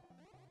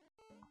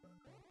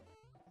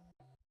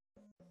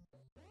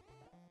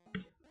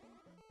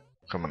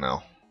 Come on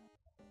now.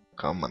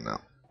 Come on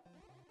now.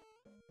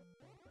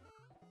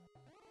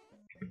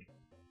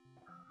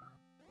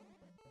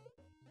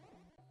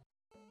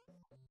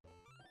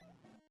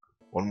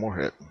 One more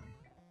hit.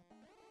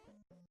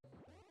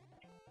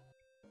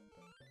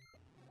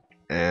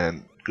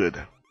 And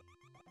good.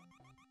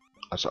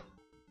 I saw,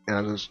 and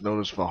I just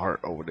noticed the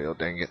heart over there.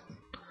 Dang it.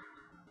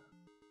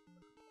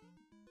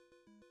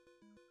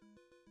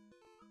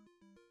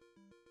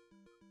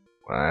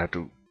 I have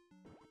to.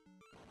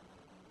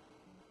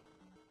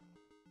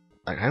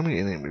 Like, how many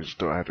enemies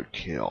do I have to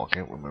kill? I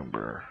can't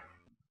remember.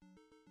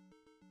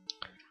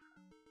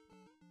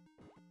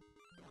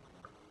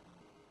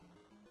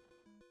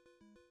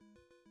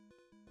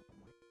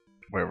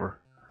 Whatever.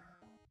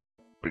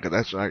 Because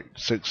that's like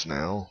 6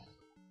 now.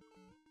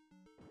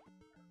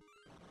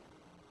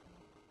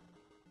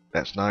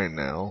 That's 9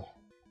 now.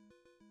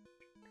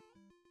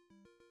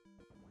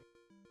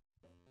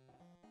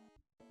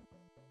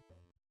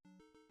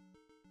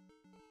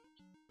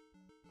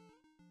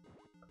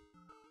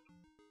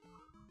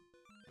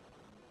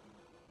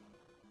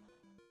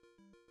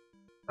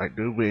 Like,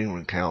 do we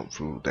even count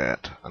through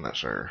that? I'm not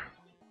sure.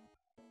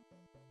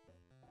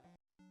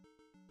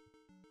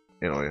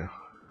 Anyway.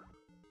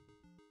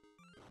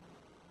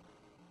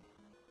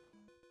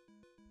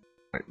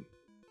 Like,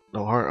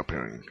 no heart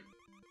appearing.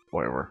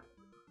 Whatever.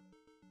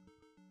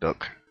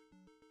 Duck.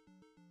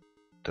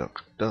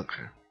 Duck. Duck.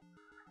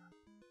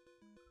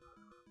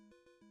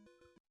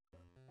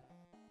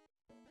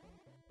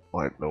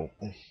 What? No.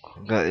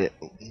 Got it.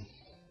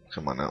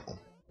 Come on now.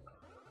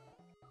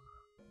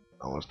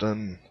 Almost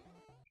done.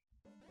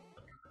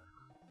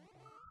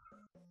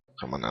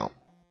 Come on now.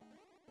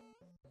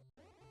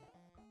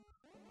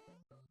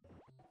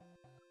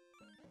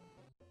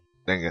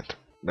 Dang it.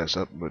 Mess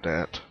up with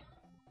that.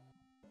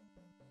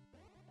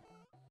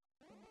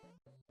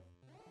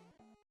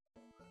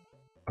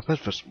 I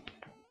pressed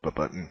the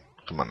button.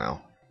 Come on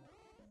now.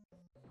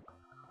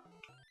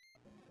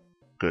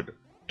 Good.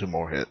 2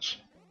 more hits.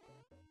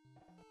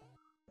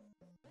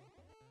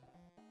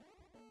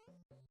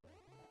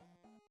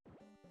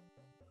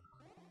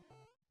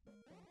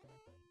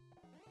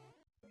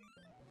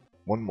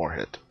 One more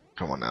hit.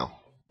 Come on now.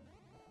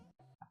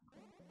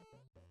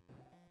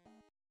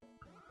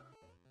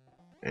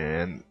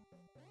 And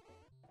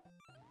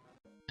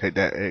take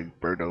that egg,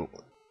 Birdo,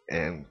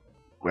 and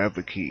grab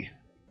the key.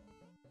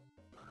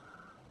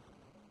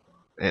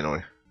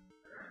 Anyway.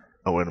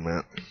 Oh, wait a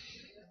minute.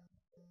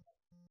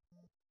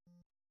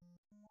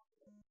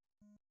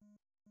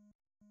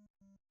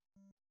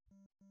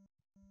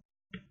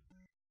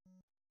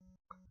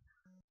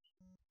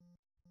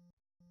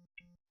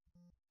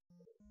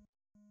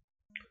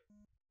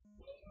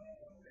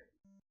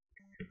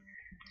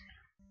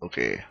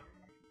 Okay.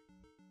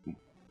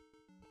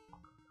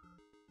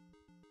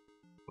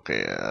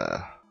 Okay,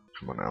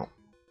 come on out.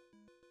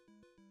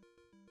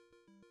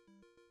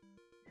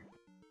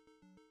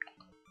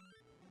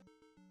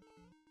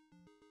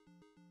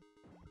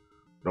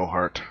 No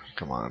heart.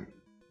 Come on.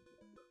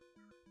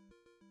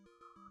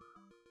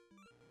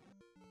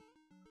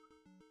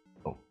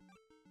 Oh,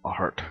 a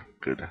heart.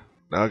 Good.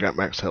 Now I got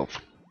max health.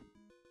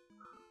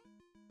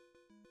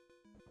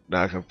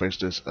 Now I can face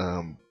this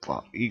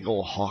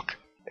eagle hawk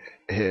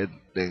head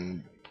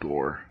thing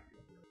door.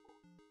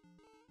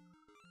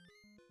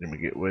 Let me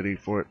get ready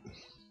for it.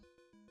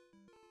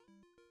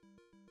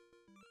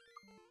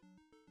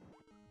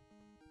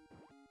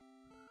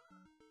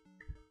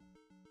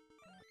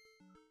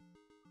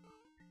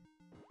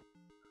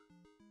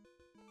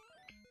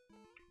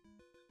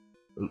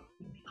 Ooh,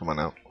 come on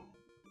out.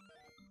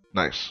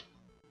 Nice.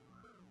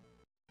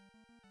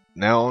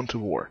 Now on to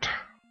Wart.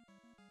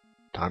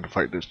 Time to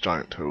fight this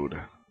giant toad.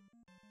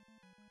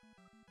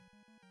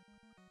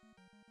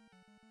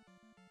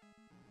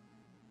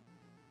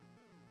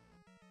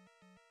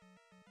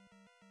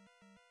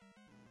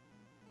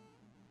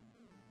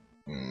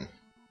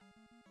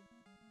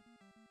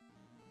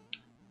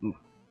 Ooh.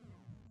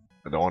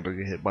 I don't want to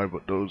get hit by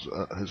those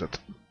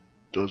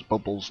those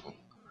bubbles.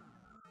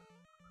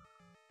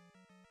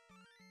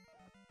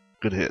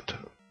 Good hit.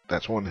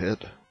 That's one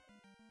hit.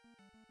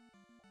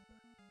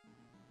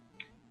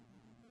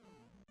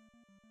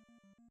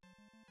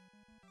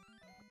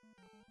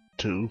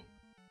 Two.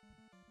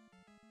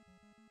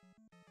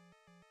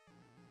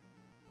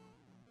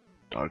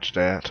 Dodge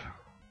that.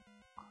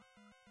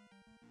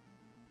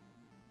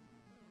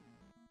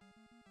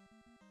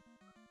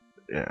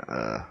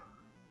 Yeah,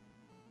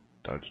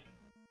 dodge.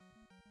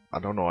 I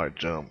don't know how to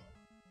jump.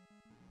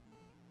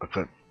 I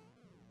could.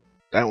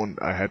 That one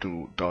I had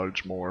to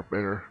dodge more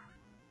better.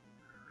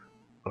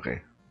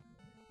 Okay.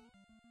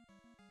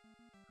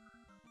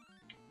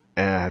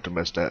 And I had to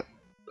mess that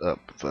up.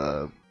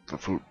 The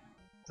fruit,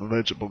 the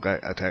vegetable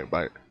got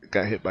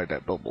hit by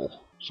that bubble.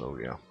 So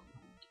yeah.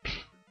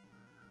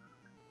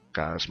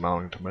 Guy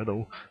smiling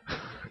tomato.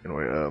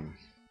 Anyway,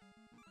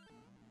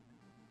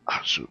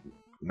 shoot.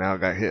 Now I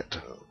got hit.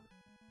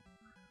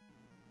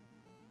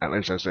 At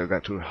least I still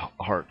got 2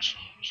 hearts.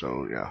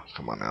 So yeah,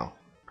 come on now.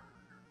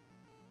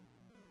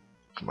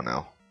 Come on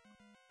now.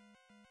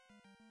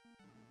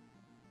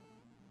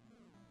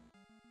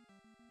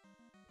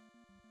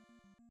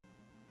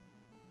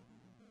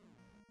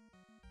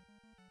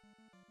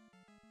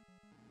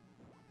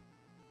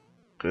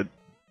 Good.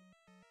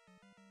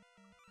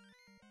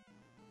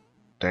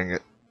 Dang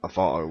it. I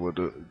thought I would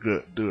do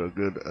a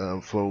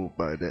good flow,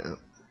 but I didn't.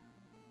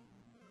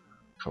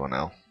 Come on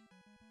now.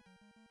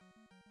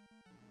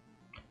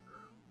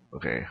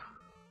 Okay.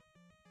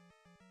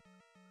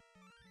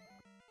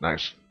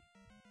 Nice.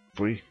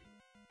 Free?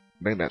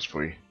 I think that's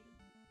free.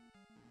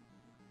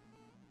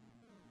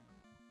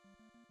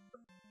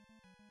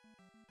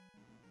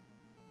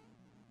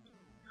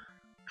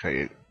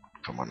 Okay,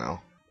 come on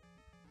now.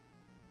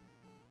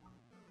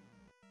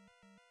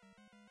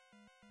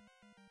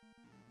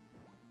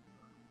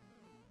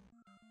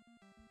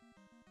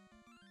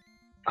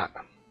 I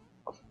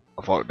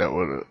thought that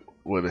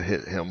would have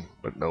hit him,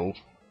 but no.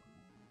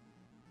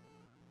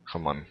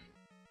 Come on.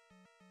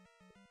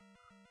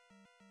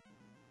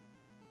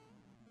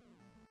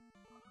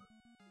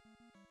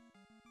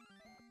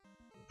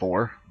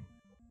 Four.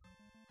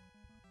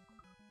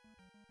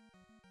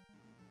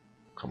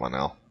 Come on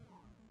now.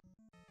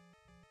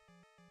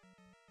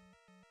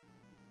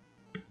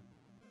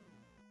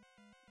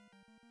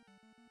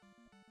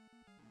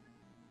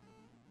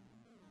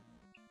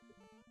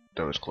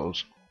 That was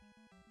close.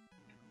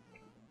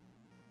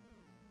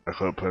 I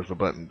could have pressed the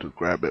button to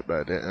grab it,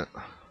 but I didn't.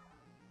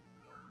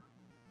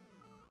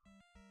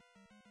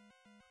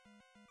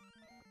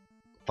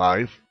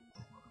 Five.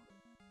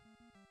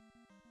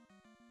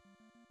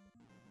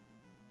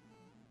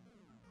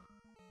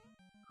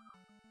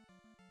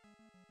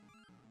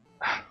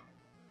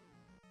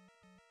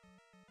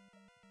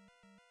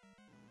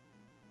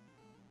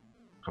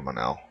 Come on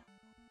now.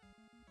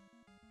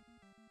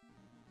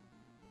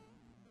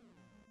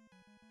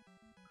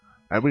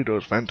 Maybe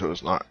those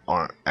Ventos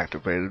aren't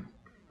activated.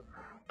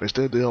 They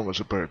still deal on the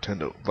Super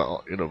Nintendo,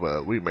 but you know,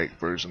 the remake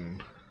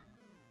version,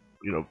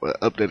 you know, the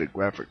updated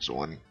graphics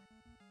one.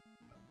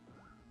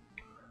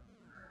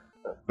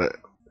 But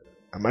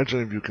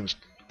imagine if you can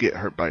get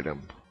hurt by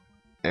them.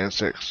 And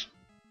 6.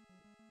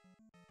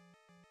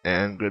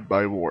 And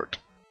goodbye, Wart.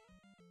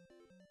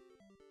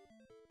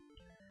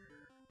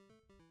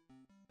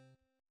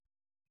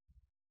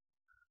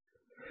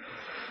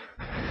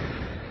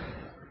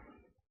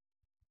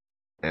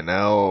 And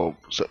now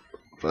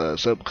the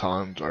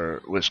subcons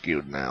are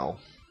rescued now.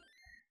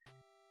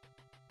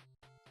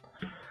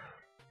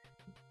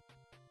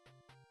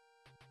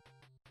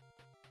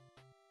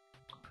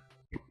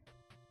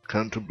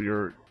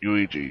 Contribute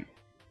Luigi.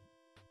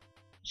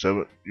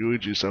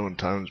 Luigi 7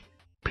 times,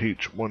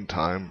 Peach 1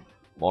 time,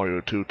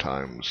 Mario 2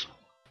 times.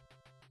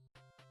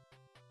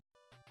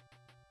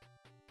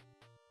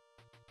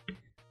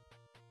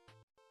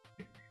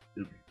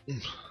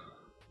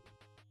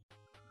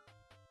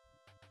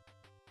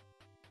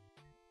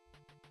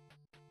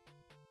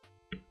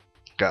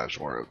 Gosh,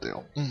 Mario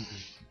deal.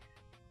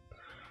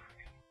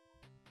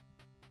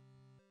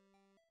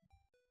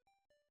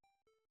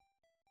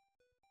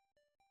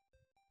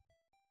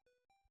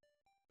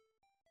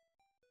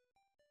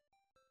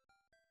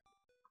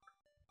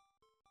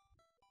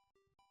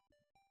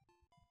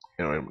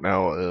 Anyway,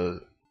 now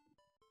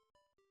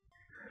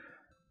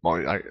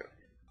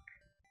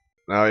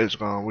now it's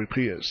gonna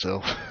repeat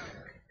itself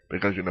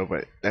because you know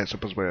that's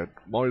supposed to be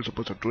Mario's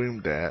supposed to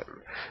dream that,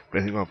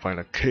 then he's gonna find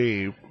a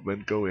cave,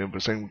 then go in.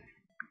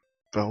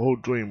 The whole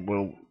dream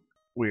will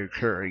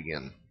reoccur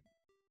again.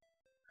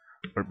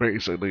 But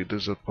basically,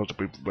 this is supposed to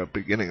be the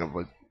beginning of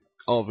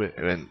all of it,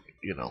 and then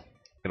you know,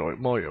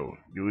 Mario,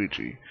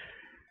 Luigi,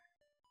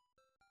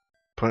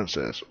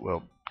 Princess,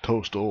 well,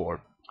 Toadstool,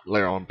 or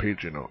later on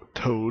Peach,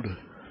 Toad,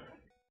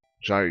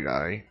 Shy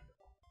Guy,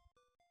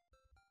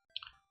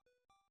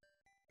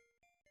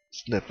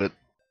 Sniffit,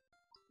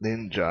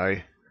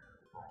 Ninja,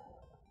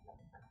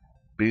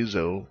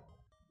 Bezo,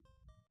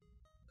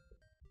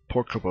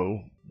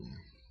 Porcabo,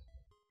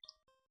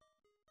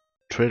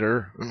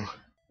 Tritter,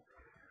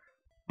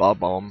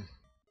 Bob-omb,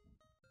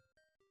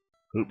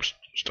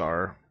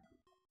 Hoopstar,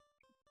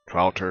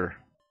 Trouter,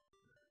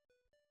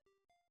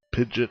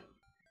 Pidgeot,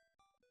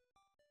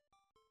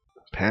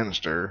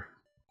 Panster,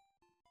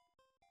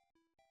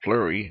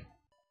 Flurry,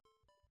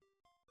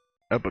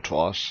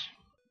 Albatross,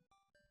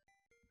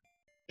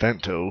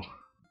 Vento,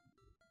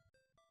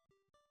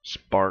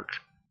 Spark,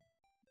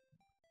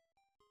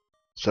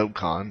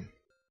 Subcon,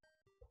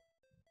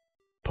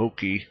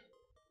 Pokey,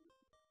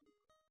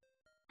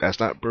 that's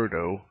not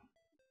Birdo,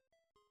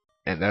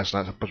 and that's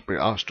not supposed to be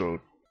Ostro,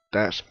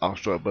 that's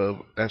Ostro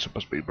above, that's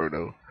supposed to be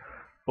Birdo,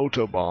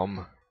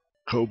 Autobomb,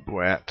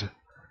 Cobrat,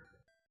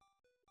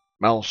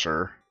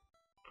 Mouser,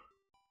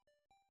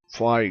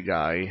 Fly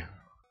Guy,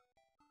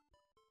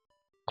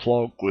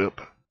 Claw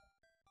Grip,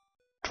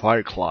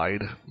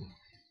 Triclide,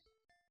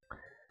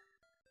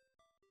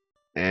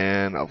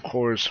 And of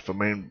course, the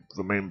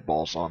main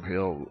boss on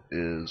Hill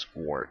is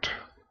Wart.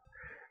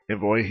 And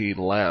the way he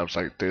laughs,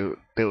 like there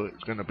was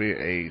gonna be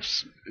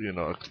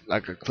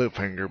like a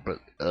cliffhanger, but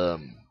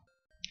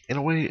in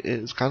a way,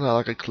 it's kind of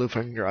like a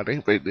cliffhanger. I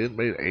think they did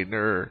make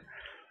another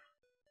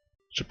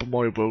Super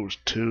Mario Bros.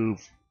 2.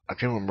 I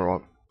can't remember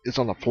what. It's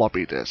on a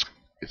floppy disk.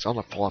 It's on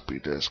a floppy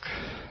disk.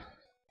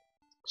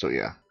 So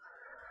yeah.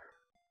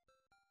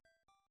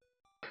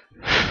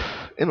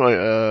 Anyway,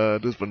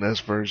 this is the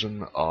NES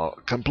version,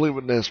 complete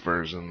with NES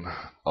version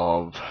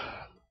of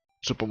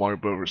Super Mario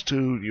Bros.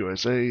 2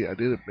 USA. I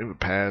did it in the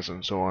past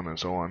and so on and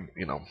so on.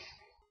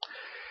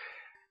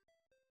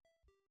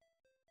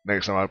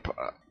 Next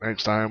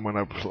time when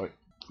I play,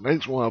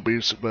 next one I'll be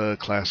the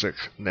classic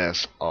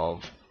NES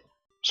of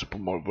Super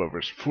Mario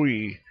Bros.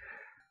 3,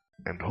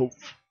 and hope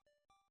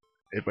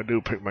if I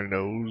do pick my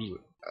nose,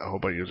 I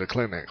hope I use a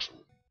Kleenex.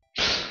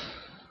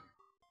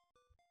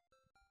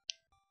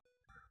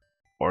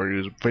 Or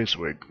use a face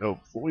wig. No,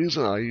 the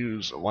reason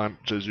why I'm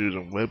just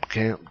using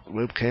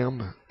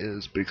webcam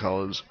is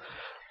because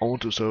I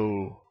want to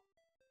show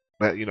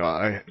that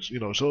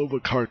show the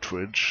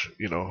cartridge,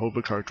 hold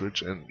the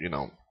cartridge, and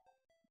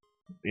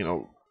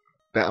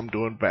that I'm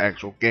doing the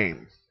actual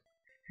game.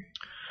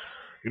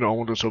 I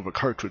want to show the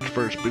cartridge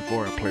first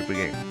before I play the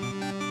game,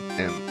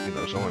 and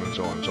so on and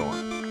so on and so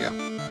on. Yeah,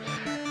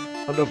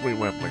 enough me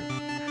rambling.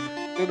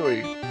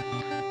 Anyway,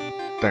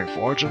 thanks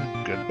for watching.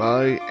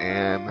 Goodbye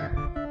and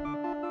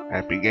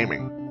happy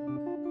gaming.